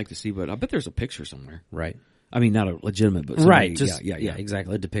don't know. I'd like to see, but I bet there's a picture somewhere. Right. I mean, not a legitimate, but right. Yeah,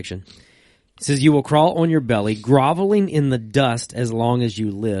 exactly. A depiction. It says, you will crawl on your belly, groveling in the dust as long as you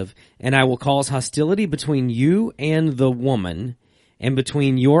live, and I will cause hostility between you and the woman, and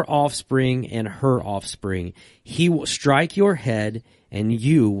between your offspring and her offspring. He will strike your head, and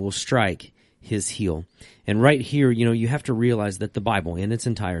you will strike his heel. And right here, you have to realize that the Bible in its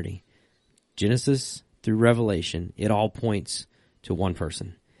entirety, Genesis through Revelation, it all points to one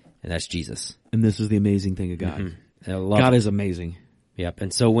person, and that's Jesus. And this is the amazing thing of God. I love God it. is amazing. Yep.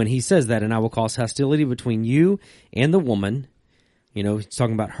 And so when he says that, and I will cause hostility between you and the woman, he's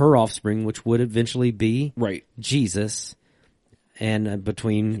talking about her offspring, which would eventually be Right. Jesus, and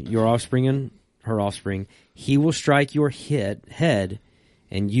between your offspring and her offspring, he will strike your head,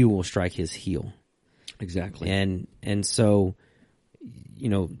 and you will strike his heel. Exactly. And so,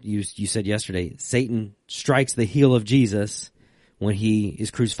 you said yesterday, Satan strikes the heel of Jesus when he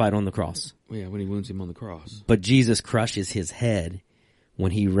is crucified on the cross. Yeah, when he wounds him on the cross. But Jesus crushes his head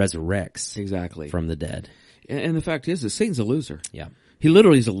when he resurrects Exactly. from the dead. And the fact is that Satan's a loser. Yeah. He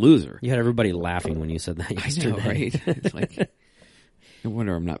literally is a loser. You had everybody laughing when you said that yesterday. I know, right? It's like, no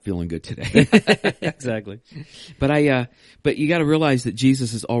wonder I'm not feeling good today. Exactly. But you got to realize that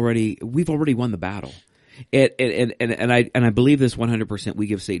Jesus we've already won the battle. And I believe this 100%. We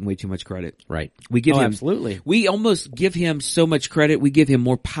give Satan way too much credit. Right. We give him, absolutely. we almost give him so much credit. We give him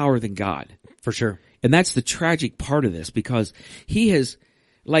more power than God. For sure. And that's the tragic part of this, because he has,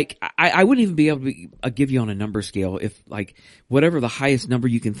 I wouldn't even be able to give you on a number scale if, whatever the highest number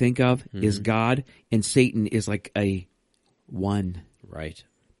you can think of is God, and Satan is like a 1. Right.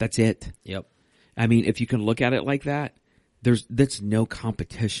 That's it. Yep. I mean, if you can look at it like that, that's no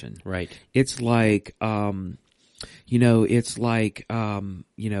competition. Right. It's like, the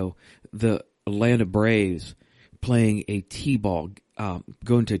Atlanta Braves playing a T-ball,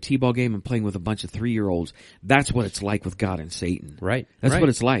 going to a T-ball game and playing with a bunch of 3-year-olds. That's what it's like with God and Satan. Right. That's right. what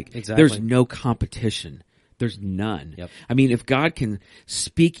it's like. Exactly. There's no competition. There's none. Yep. I mean, if God can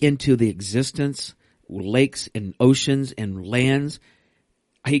speak into the existence, lakes and oceans and lands,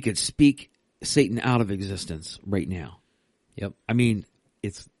 he could speak Satan out of existence right now. Yep. I mean,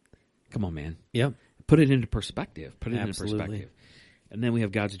 come on, man. Yep. Put it into perspective. Absolutely. And then we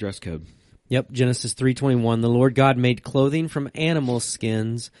have God's dress code. Yep. Genesis 3:21. The Lord God made clothing from animal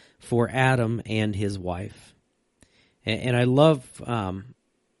skins for Adam and his wife. And I love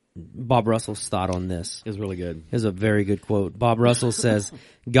Bob Russell's thought on this. It was really good. Is a very good quote. Bob Russell says,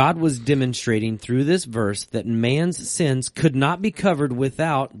 God was demonstrating through this verse that man's sins could not be covered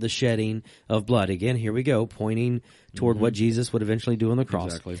without the shedding of blood. Again, here we go, pointing toward what Jesus would eventually do on the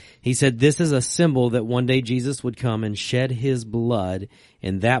cross. Exactly. He said, this is a symbol that one day Jesus would come and shed his blood,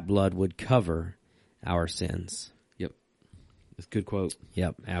 and that blood would cover our sins. Yep. That's a good quote.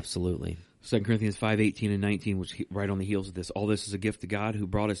 Yep, absolutely. 2 Corinthians 5:18 and 19, which right on the heels of this. All this is a gift of God who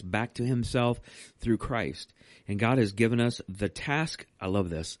brought us back to himself through Christ. And God has given us the task, I love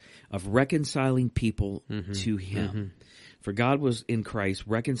this, of reconciling people to him. For God was in Christ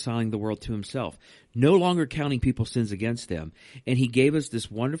reconciling the world to himself, no longer counting people's sins against them. And he gave us this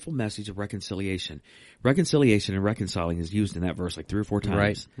wonderful message of reconciliation. Reconciliation and reconciling is used in that verse like 3 or 4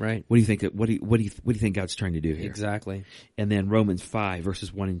 times. Right. What do you think what do you think God's trying to do here? Exactly. And then Romans 5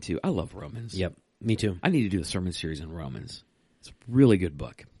 verses 1 and 2. I love Romans. Yep, me too. I need to do a sermon series on Romans. It's a really good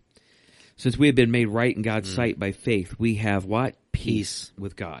book. Since we have been made right in God's sight by faith, we have what? Peace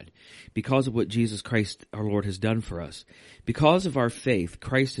with God. Because of what Jesus Christ our Lord has done for us. Because of our faith,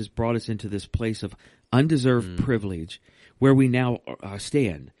 Christ has brought us into this place of undeserved privilege where we now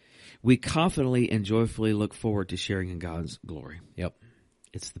stand. We confidently and joyfully look forward to sharing in God's glory. Yep.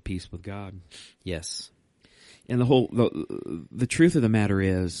 It's the peace with God. Yes. And the truth of the matter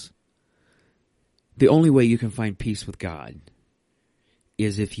is, the only way you can find peace with God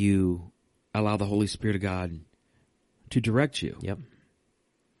is if you allow the Holy Spirit of God to direct you. Yep.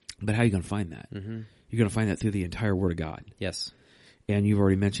 But how are you going to find that? You're going to find that through the entire Word of God. Yes. And you've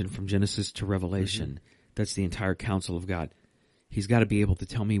already mentioned from Genesis to Revelation, that's the entire counsel of God. He's got to be able to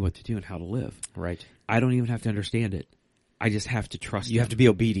tell me what to do and how to live. Right. I don't even have to understand it. I just have to trust him. You have to be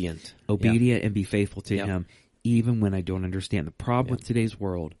obedient. Obedient and be faithful to Yep. him, even when I don't understand. The problem with today's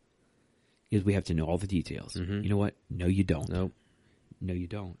world is we have to know all the details. You know what? No, you don't. Nope. No, you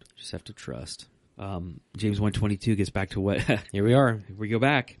don't. Just have to trust. James 1:22 gets back to what? Here we are. Here we go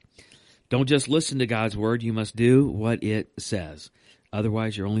back. Don't just listen to God's word. You must do what it says.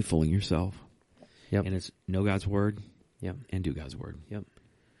 Otherwise, you're only fooling yourself. Yep. And it's know God's word Yep. and do God's word. Yep.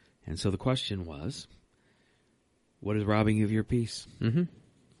 And so the question was, what is robbing you of your peace?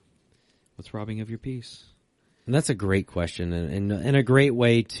 What's robbing you of your peace? And that's a great question, and a great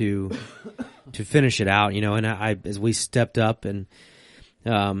way to finish it out. And I as we stepped up and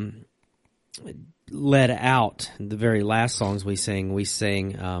led out the very last songs we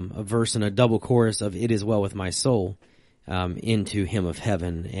sang a verse and a double chorus of "It Is Well With My Soul" into "Hymn of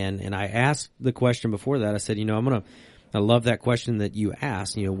Heaven." And I asked the question before that. I said, I'm I love that question that you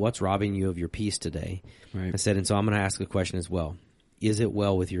asked, what's robbing you of your peace today? Right. I said, and so I'm going to ask a question as well. Is it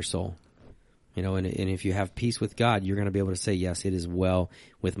well with your soul? And if you have peace with God, you're going to be able to say, yes, it is well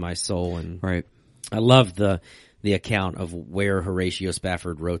with my soul. And Right. I love the account of where Horatio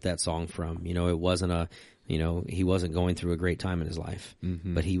Spafford wrote that song from. It wasn't he wasn't going through a great time in his life,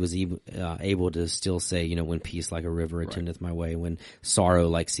 but he was able to still say, when peace like a river attendeth my way, when sorrow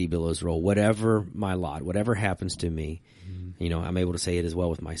like sea billows roll, whatever my lot, whatever happens to me, I'm able to say it is well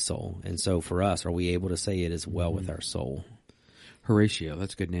with my soul. And so for us, are we able to say it is well with our soul? Horatio,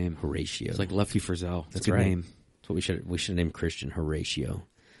 that's a good name. Horatio. It's like Lefty Frizzell. That's a good right. name. That's what we should name Christian Horatio.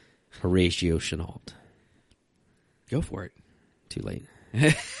 Horatio Chenault. Go for it. Too late.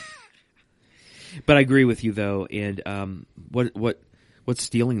 But I agree with you though, and what's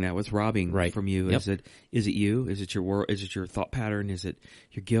stealing that? What's robbing from you? Yep. Is it you? Is it your world? Is it your thought pattern? Is it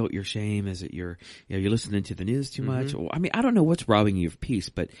your guilt, your shame? Is it you're listening to the news too much? I mean, I don't know what's robbing you of peace,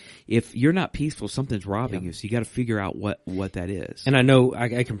 but if you're not peaceful, something's robbing you. So you got to figure out what that is. And I know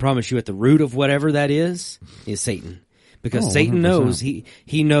I can promise you, at the root of whatever that is Satan, because Satan 100%. knows he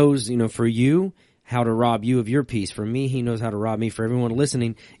knows for you how to rob you of your peace. For me, he knows how to rob me. For everyone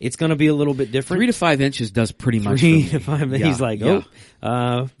listening, it's going to be a little bit different. 3 to 5 inches does pretty much. 3 to 5. Yeah, He's like, yeah.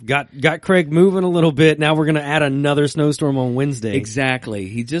 Got Craig moving a little bit. Now we're going to add another snowstorm on Wednesday. Exactly.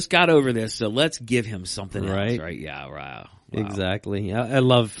 He just got over this, so let's give him something else. Right? Yeah. Wow. Exactly. I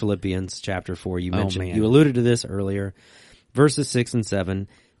love Philippians chapter 4. You mentioned, man. you alluded to this earlier. Verses 6 and 7.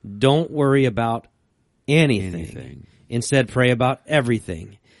 Don't worry about anything. Instead, pray about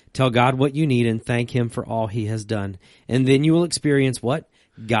everything. Tell God what you need and thank Him for all He has done. And then you will experience what?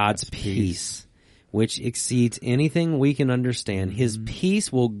 God's peace, which exceeds anything we can understand. His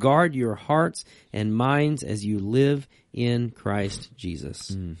peace will guard your hearts and minds as you live in Christ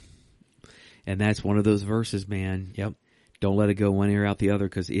Jesus. And that's one of those verses, man. Yep. Don't let it go one ear out the other,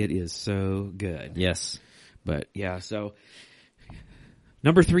 because it is so good. Yes. But yeah, so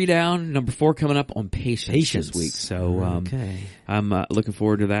number 3 down, number 4 coming up on patience this week. So I'm looking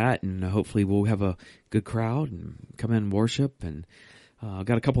forward to that, and hopefully we'll have a good crowd and come in and worship. And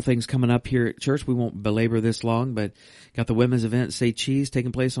got a couple things coming up here at church. We won't belabor this long, but got the women's event, Say Cheese,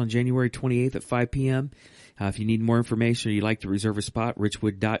 taking place on January 28th at 5 p.m. If you need more information or you'd like to reserve a spot,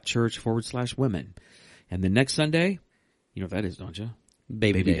 richwood.church/women. And then next Sunday, you know what that is, don't you?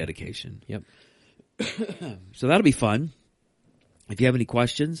 Baby Day. dedication. Yep. So that'll be fun. If you have any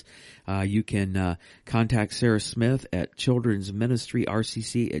questions, you can contact Sarah Smith at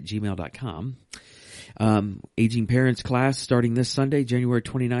childrensministryrcc@gmail.com. Aging Parents class starting this Sunday, January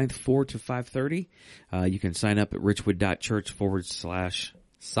 29th, 4 to 5:30. You can sign up at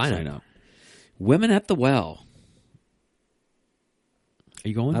richwood.church/sign up. Women at the Well. Are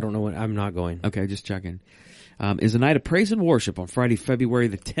you going? I don't know what, I'm not going. Okay, just checking. Is a night of praise and worship on Friday, February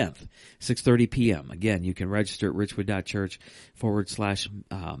the 10th, 6:30 p.m. Again, you can register at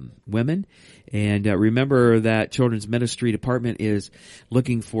richwood.church/women. And remember that Children's Ministry Department is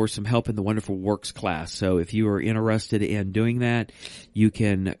looking for some help in the Wonderful Works class. So if you are interested in doing that, you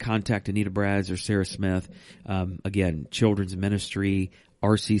can contact Anita Brads or Sarah Smith. Again, Children's Ministry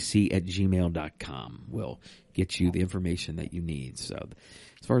RCC@gmail.com will get you the information that you need. So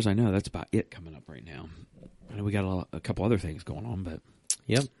as far as I know, that's about it coming up right now. I know we got a couple other things going on, but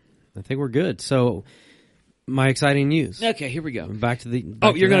Yep. I think we're good. So, my exciting news. okay, here we go. Back to the.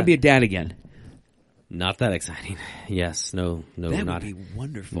 You're going to be a dad again. Not that exciting. Yes. No. That not. would be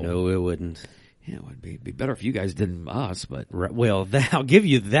wonderful. No, it wouldn't. Yeah, it would be better if you guys didn't us, but Right, well, I'll give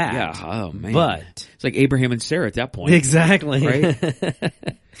you that. yeah. Oh man, But it's like Abraham and Sarah at that point, exactly. right?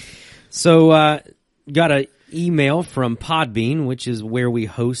 So, got an email from Podbean, which is where we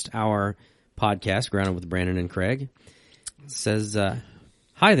host our podcast, Grounded with Brandon and Craig. It says,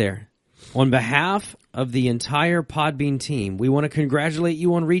 hi there. On behalf of the entire Podbean team, we want to congratulate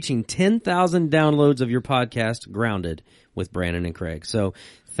you on reaching 10,000 downloads of your podcast, Grounded with Brandon and Craig. So,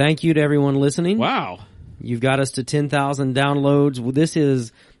 thank you to everyone listening. Wow. You've got us to 10,000 downloads. This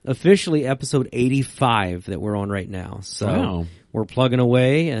is officially episode 85 that we're on right now. So Wow. we're plugging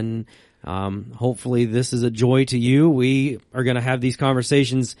away, and hopefully this is a joy to you. We are going to have these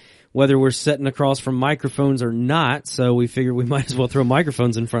conversations whether we're sitting across from microphones or not. So we figured we might as well throw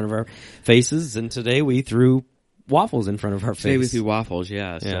microphones in front of our faces. And today we threw waffles in front of our face. Today we threw waffles,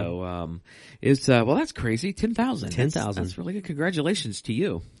 yeah. So it's well, that's crazy. 10,000. 10,000. That's really good. Congratulations to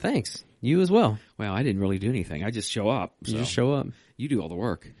you. Thanks. You as well. Well, I didn't really do anything. I just show up. You so just show up. You do all the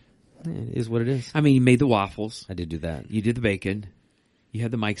work. It is what it is. I mean, you made the waffles. I did do that. You did the bacon. You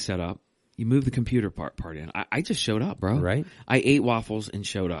had the mic set up. You moved the computer part in. I just showed up, bro. Right. I ate waffles and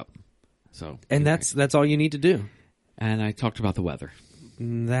showed up. So And that's all you need to do. and I talked about the weather.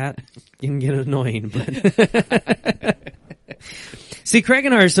 That can get annoying, but see, Craig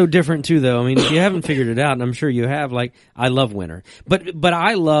and I are so different too, though. I mean, if you haven't figured it out, and I'm sure you have, like, I love winter, but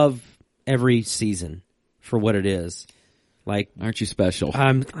I love every season for what it is. Like, Aren't you special?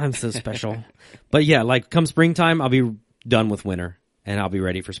 I'm so special. But yeah, like, come springtime, I'll be done with winter, and I'll be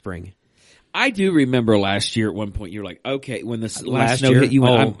ready for spring. I do remember last year at one point you were like, okay, when this last Last snow year? hit, you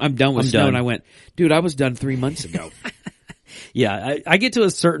went, Oh, I'm done with I'm snow. done. And I went, dude, I was done 3 months ago. Yeah, I get to a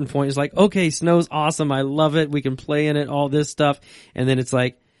certain point. It's like, okay, snow's awesome. I love it. We can play in it, all this stuff. And then it's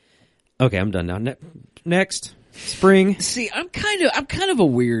like, okay, I'm done now. Next, spring. See, I'm kind of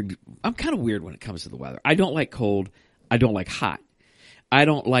weird when it comes to the weather. I don't like cold. I don't like hot. I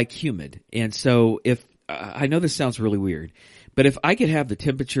don't like humid. And so if, I know this sounds really weird, but if I could have the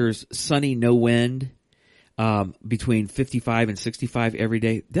temperatures sunny, no wind, between 55 and 65 every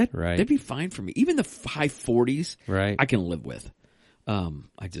day, that'd be fine for me. Even the high 40s, Right. I can live with.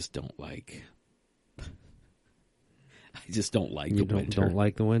 I just don't like the winter. Don't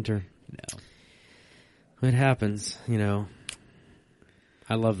like the winter. No. It happens, you know.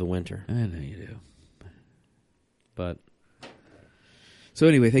 I love the winter, I know you do. but So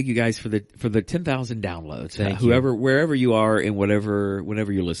anyway, thank you guys for the 10,000 downloads. Thank you. Wherever you are and whenever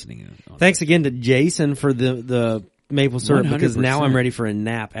you're listening. thanks again to Jason for the maple syrup, because now 100%. I'm ready for a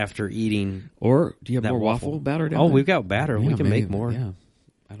nap after eating. Or do you have That more waffle batter down Oh, there? we've got batter. We Yeah, can maybe, make more. Yeah.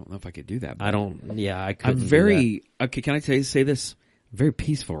 I don't know if I could do that. but I don't. Yeah, I couldn't. I'm do very okay. Can I say this? I'm very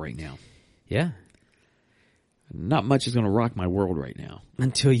peaceful right now. that. Yeah. Not much is going to rock my world right now.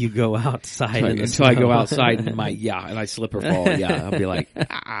 Until you go outside. in the Until I go snow. outside and and I slip or fall. Yeah, I'll be like,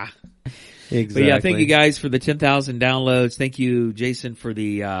 ah. Exactly. But yeah, thank you guys for the 10,000 downloads. Thank you, Jason, for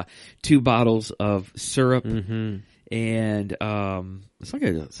the 2 bottles of syrup. Mm-hmm. And it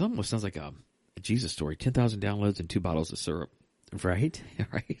almost sounds like a Jesus story. 10,000 downloads and 2 bottles of syrup. Right.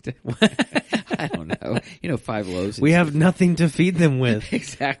 Right? I don't know. 5 loaves. We have nothing to feed them with.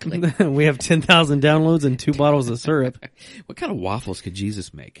 Exactly. We have 10,000 downloads and 2 bottles of syrup. What kind of waffles could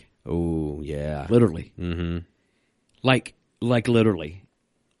Jesus make? Oh, yeah. Literally. Mm-hmm. Like literally.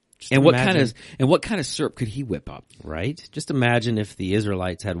 And what kind of syrup could he whip up? Right? Just imagine if the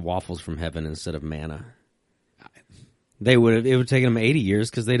Israelites had waffles from heaven instead of manna. It would have taken them 80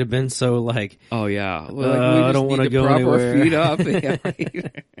 years because they'd have been so like, Oh yeah, I don't want to go anywhere. Feet up. Yeah,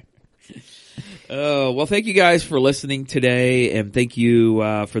 right. Oh well, thank you guys for listening today, and thank you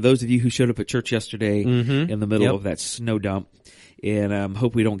for those of you who showed up at church yesterday in the middle of that snow dump. And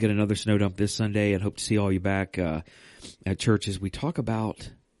hope we don't get another snow dump this Sunday, and hope to see all you back at church as we talk about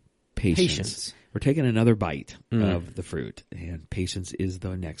patience. We're taking another bite of the fruit, and patience is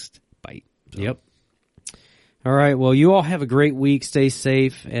the next bite. So. Yep. All right. Well, you all have a great week. Stay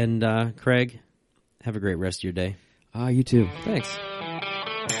safe. And Craig, have a great rest of your day. You too. Thanks.